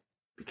like,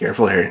 be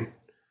careful, Aaron,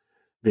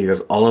 because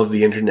all of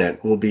the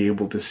internet will be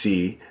able to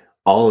see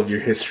all of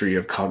your history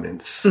of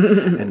comments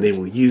and they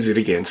will use it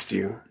against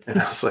you. And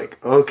I was like,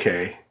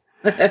 okay.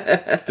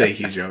 Thank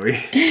you, Joey.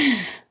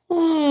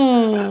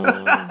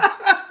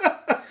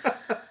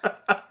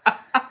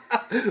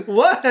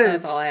 What?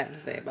 That's all I have to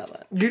say about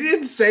that. You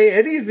didn't say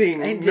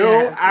anything.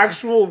 No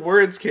actual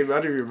words came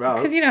out of your mouth.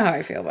 Because you know how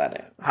I feel about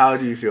it. How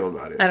do you feel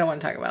about it? I don't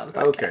want to talk about it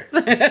on the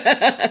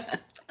podcast.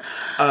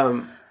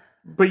 Okay.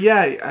 But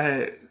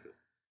yeah,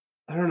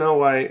 I don't know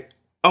why.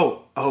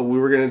 Oh, we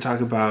were going to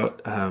talk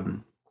about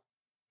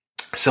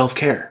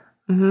self-care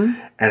and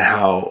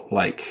how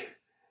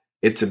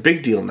it's a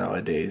big deal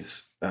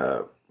nowadays.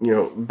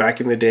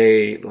 Back in the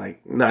day,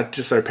 like not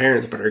just our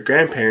parents, but our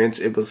grandparents,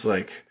 it was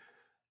like,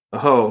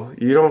 oh,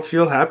 you don't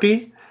feel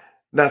happy?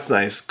 That's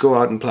nice. Go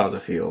out and plow the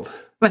field.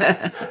 Go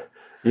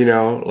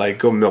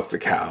milk the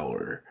cow.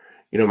 Or,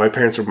 my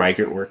parents were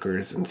migrant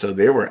workers, and so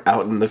they were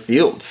out in the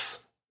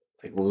fields,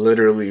 like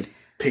literally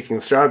picking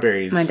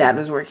strawberries. My dad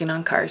was working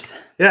on cars.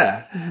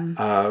 Yeah.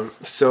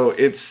 So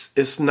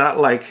it's not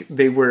like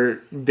they were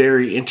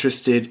very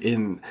interested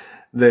in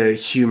the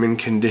human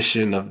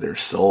condition of their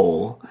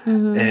soul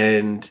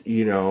and,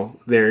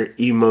 their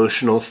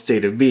emotional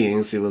state of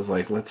beings. It was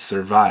like, let's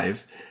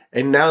survive.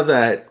 And now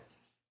that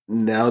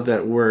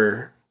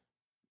we're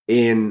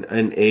in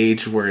an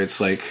age where it's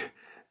like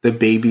the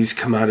babies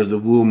come out of the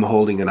womb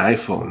holding an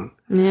iPhone.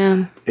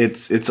 Yeah.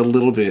 It's a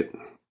little bit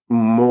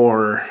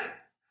more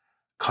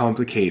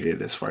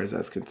complicated as far as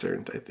that's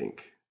concerned, I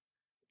think.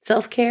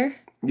 Self-care?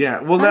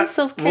 Yeah. Well, how does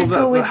self-care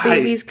go with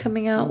babies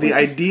coming out? The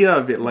idea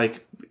of it,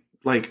 like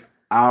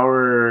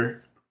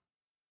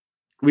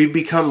we've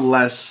become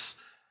less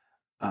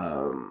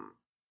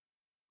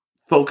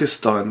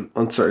focused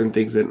on certain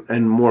things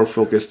and more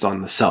focused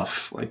on the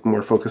self, like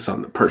more focused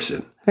on the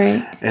person.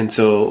 Right. And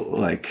so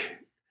like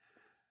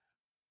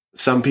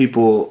some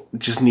people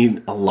just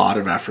need a lot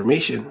of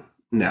affirmation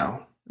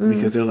now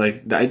because they're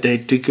like, I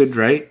did good,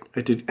 right?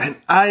 I did. And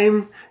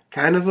I'm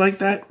kind of like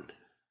that.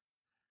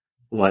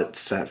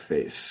 What's that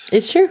face?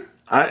 It's true.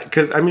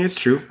 It's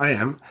true. I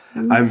am.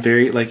 I'm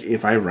very, like,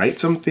 if I write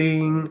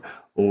something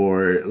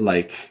or,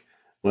 like,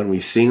 when we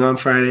sing on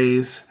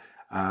Fridays,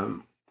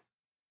 I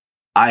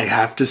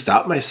have to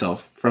stop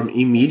myself from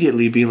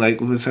immediately being like,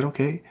 was that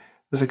okay?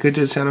 Was I good?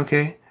 Did it sound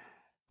okay?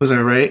 Was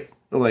I right?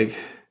 Like,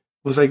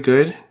 was I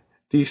good?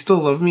 Do you still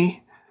love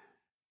me?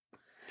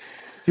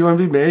 Do you want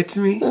to be married to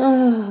me?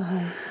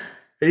 Are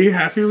you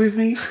happy with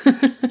me?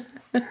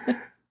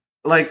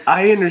 Like,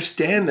 I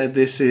understand that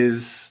this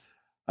is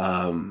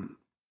a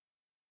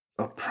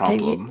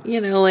problem.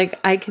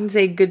 I can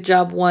say good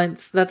job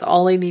once. That's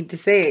all I need to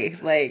say.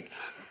 Like,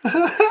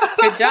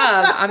 good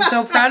job. I'm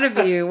so proud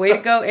of you. Way to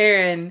go,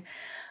 Aaron.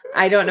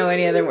 I don't know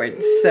any other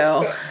words,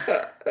 so.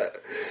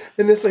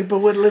 And it's like, but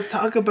let's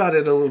talk about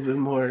it a little bit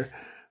more.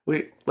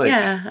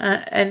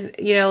 And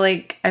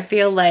I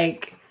feel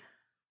like,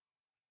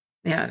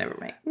 yeah, never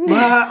mind.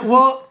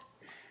 Well,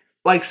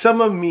 like some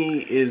of me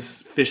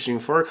is fishing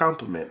for a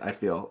compliment. I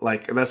feel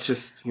like that's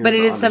just. But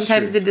it is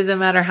sometimes truth. It doesn't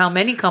matter how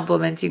many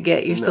compliments you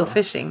get. You're still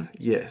fishing.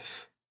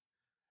 Yes.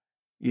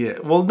 Yeah.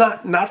 Well,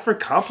 not for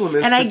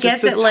compliments. And but I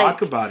get just to that,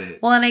 talk about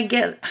it. Well, and I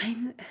get.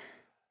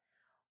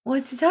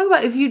 What to talk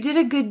about? If you did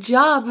a good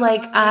job,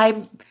 like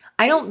I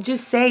don't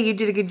just say you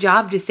did a good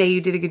job to say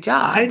you did a good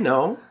job. I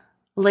know.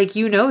 Like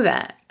you know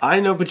that. I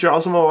know, but you're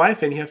also my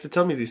wife, and you have to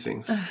tell me these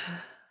things.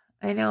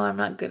 I know I'm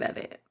not good at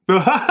it.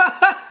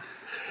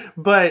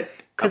 But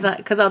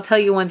because I'll tell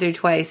you once or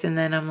twice and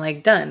then I'm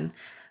like done,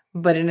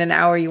 but in an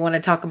hour you want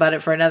to talk about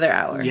it for another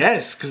hour.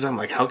 Yes, because I'm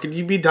like, how could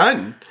you be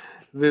done?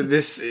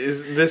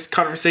 This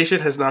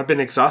conversation has not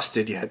been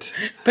exhausted yet,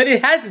 but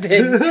it has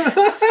been.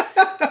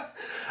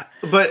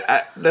 But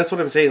that's what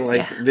I'm saying.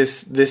 Like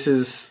this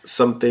is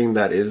something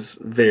that is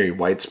very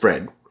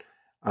widespread,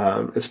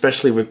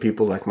 especially with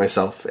people like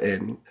myself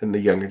and the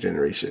younger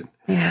generation.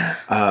 Yeah.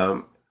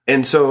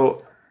 And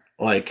so.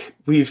 Like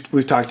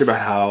we've talked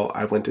about how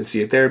I went to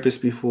see a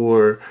therapist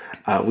before.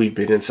 We've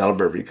been in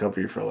Celebrate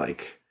Recovery for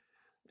like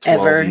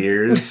 12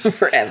 years,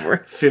 forever,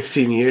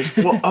 15 years.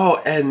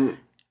 Well, and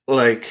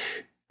like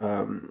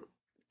I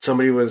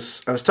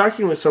was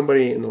talking with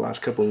somebody in the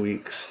last couple of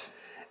weeks,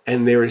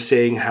 and they were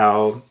saying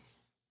how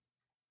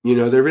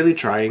they're really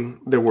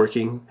trying. They're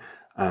working.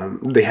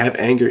 They have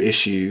anger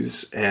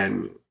issues,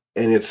 and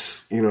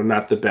it's,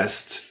 not the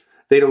best.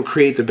 They don't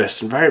create the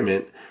best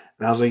environment.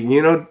 And I was like,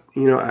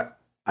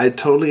 I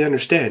totally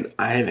understand.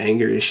 I have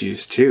anger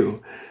issues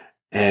too.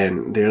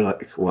 And they're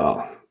like,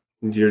 well,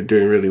 you're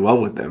doing really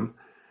well with them,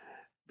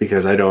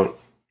 because I don't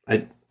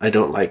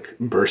like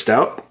burst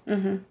out.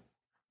 Mm-hmm.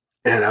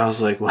 And I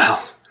was like,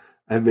 well,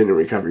 I've been in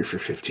recovery for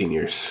 15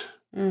 years.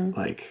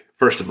 Like,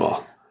 first of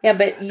all. Yeah,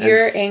 but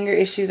your anger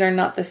issues are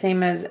not the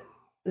same as,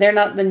 they're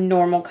not the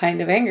normal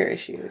kind of anger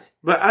issues.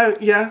 But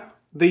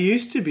they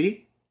used to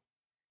be.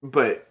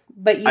 But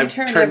I've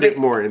turned it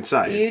more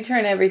inside. You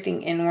turn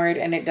everything inward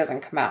and it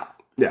doesn't come out.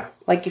 Yeah.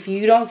 Like, if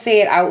you don't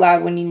say it out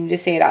loud when you need to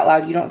say it out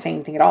loud, you don't say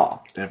anything at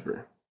all.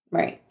 Ever.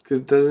 Right. Because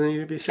it doesn't need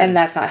to be said. And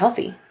that's not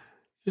healthy.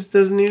 It just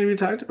doesn't need to be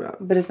talked about.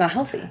 But it's not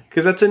healthy.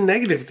 Because that's a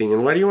negative thing.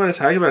 And why do you want to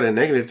talk about a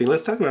negative thing?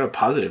 Let's talk about a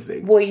positive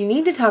thing. Well, you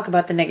need to talk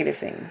about the negative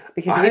things.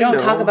 Because if you don't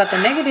talk about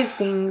the negative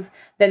things,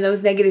 then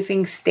those negative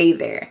things stay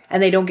there.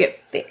 And they don't get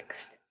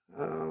fixed.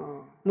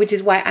 Oh. Which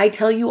is why I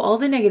tell you all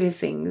the negative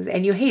things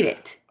and you hate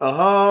it.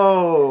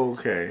 Oh,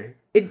 okay.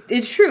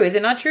 It's true. Is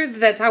it not true that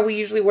that's how we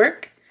usually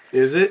work?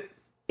 Is it?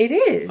 It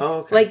is. Oh,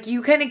 okay. Like,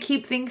 you kind of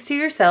keep things to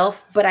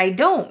yourself, but I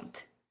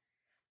don't.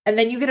 And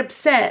then you get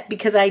upset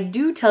because I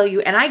do tell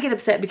you, and I get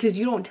upset because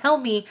you don't tell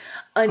me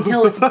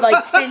until it's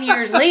like 10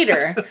 years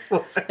later.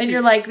 And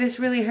you're like, this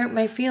really hurt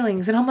my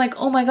feelings. And I'm like,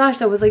 oh my gosh,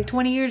 that was like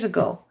 20 years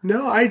ago.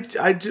 No, it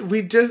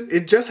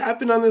just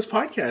happened on this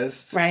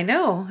podcast. I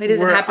know. It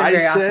doesn't happen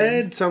very often. I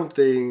said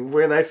something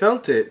when I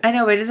felt it. I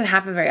know, but it doesn't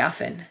happen very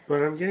often.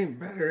 But I'm getting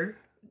better.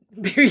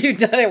 Maybe you've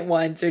done it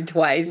once or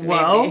twice.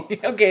 Well,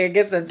 maybe. Okay, I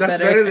guess that's better.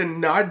 That's better than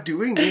not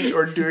doing it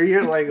or doing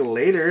it like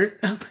later.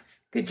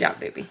 Good job,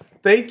 baby.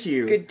 Thank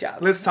you. Good job.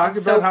 Let's talk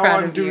about how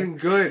I'm doing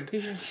good.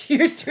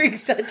 You're doing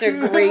such a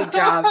great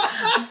job.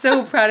 I'm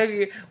so proud of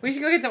you. We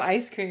should go get some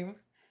ice cream.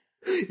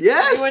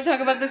 Yes. You want to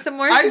talk about this some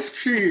more? Ice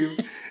cream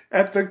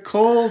at the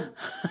cold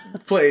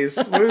place.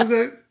 What is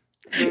it?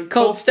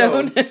 Cold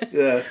Stone.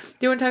 Yeah. Do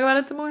you want to talk about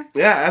it some more?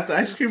 Yeah, at the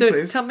ice cream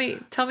place. Tell me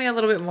a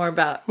little bit more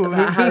about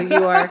how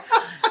you are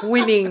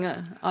winning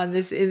in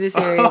this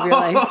area of your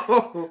life,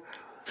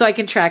 so I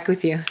can track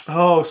with you.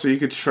 Oh, so you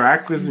could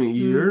track with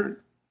me.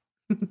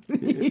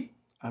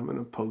 I'm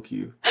gonna poke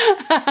you.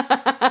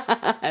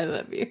 I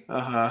love you.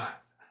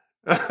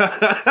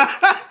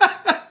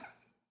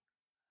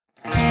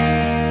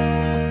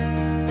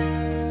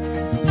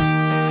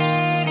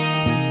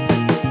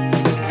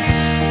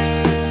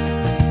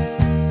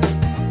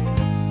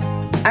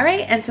 All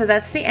right, and so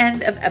that's the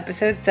end of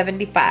episode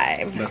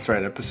 75. That's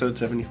right, episode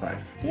 75.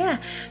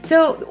 Yeah.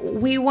 So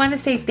we want to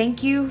say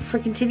thank you for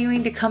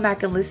continuing to come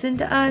back and listen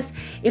to us.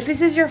 If this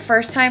is your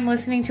first time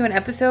listening to an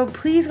episode,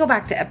 please go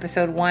back to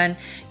episode 1.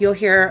 You'll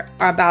hear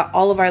about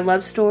all of our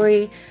love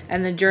story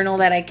and the journal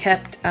that I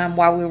kept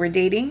while we were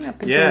dating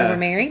up until we were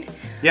married.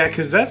 Yeah,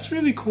 because that's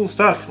really cool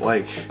stuff.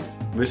 Like,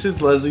 this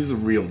is Leslie's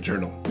real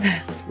journal.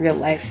 It's real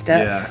life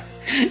stuff.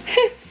 Yeah.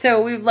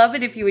 So we'd love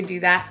it if you would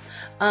do that.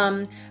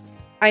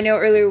 I know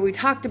earlier we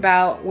talked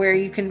about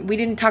we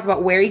didn't talk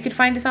about where you could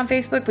find us on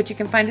Facebook, but you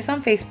can find us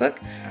on Facebook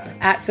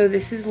at So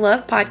This Is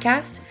Love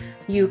Podcast.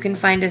 You can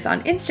find us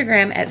on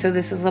Instagram at So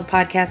This Is Love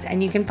Podcast,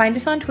 and you can find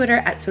us on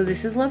Twitter at So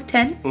This Is Love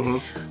 10. Mm-hmm.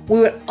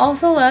 We would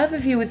also love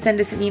if you would send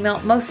us an email.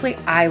 Mostly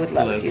I would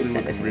love if you would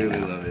send us an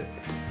email. Really love it.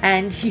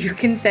 And you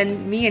can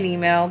send me an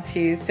email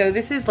to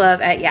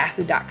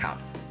sothissislove@yahoo.com.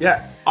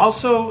 Yeah.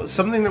 Also,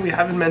 something that we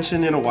haven't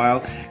mentioned in a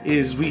while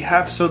is we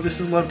have So This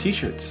Is Love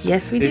t-shirts.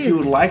 Yes, we do. If you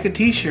would like a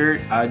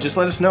t-shirt, just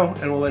let us know,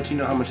 and we'll let you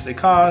know how much they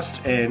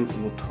cost, and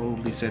we'll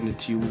totally send it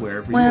to you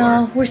wherever you are.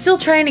 Well, we're still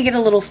trying to get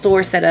a little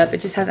store set up. It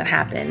just hasn't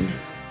happened.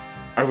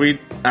 Are we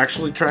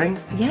actually trying?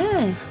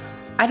 Yes.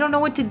 I don't know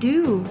what to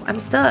do. I'm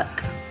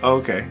stuck.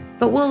 Okay.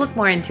 But we'll look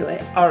more into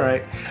it. All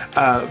right.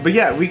 But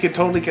yeah, we could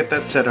totally get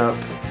that set up.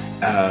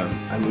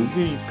 I mean, you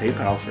can use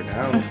PayPal for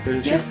now,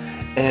 couldn't you?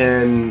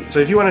 And so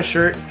if you want a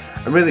shirt,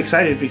 I'm really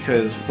excited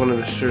because one of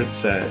the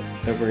shirts that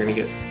we're going to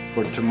get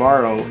for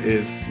tomorrow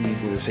is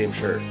using the same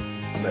shirt.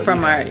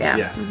 From our,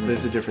 Yeah, but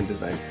it's a different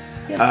design.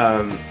 Yep.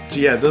 So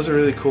yeah, those are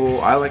really cool.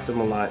 I like them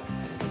a lot.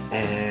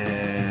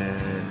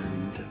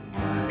 And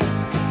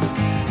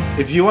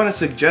if you want to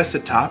suggest a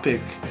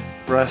topic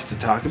for us to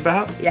talk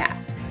about,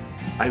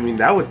 I mean,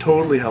 that would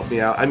totally help me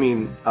out. I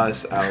mean,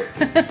 us out.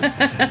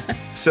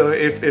 So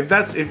if because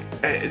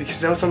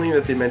that was something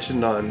that they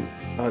mentioned on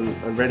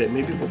Reddit,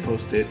 maybe we'll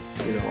post it,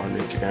 on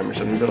Instagram or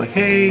something. But like,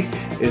 hey,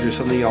 is there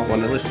something y'all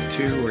want to listen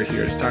to or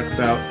hear us talk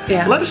about?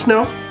 Yeah. Let us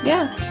know.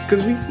 Yeah.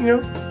 Because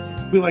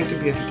we like to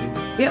be entertained.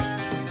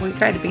 Yep. We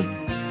try to be.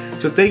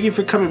 So thank you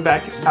for coming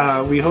back.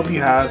 We hope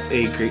you have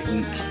a great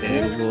week,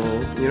 and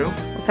we'll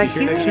talk to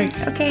you next week.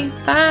 Okay.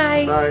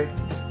 Bye. Bye.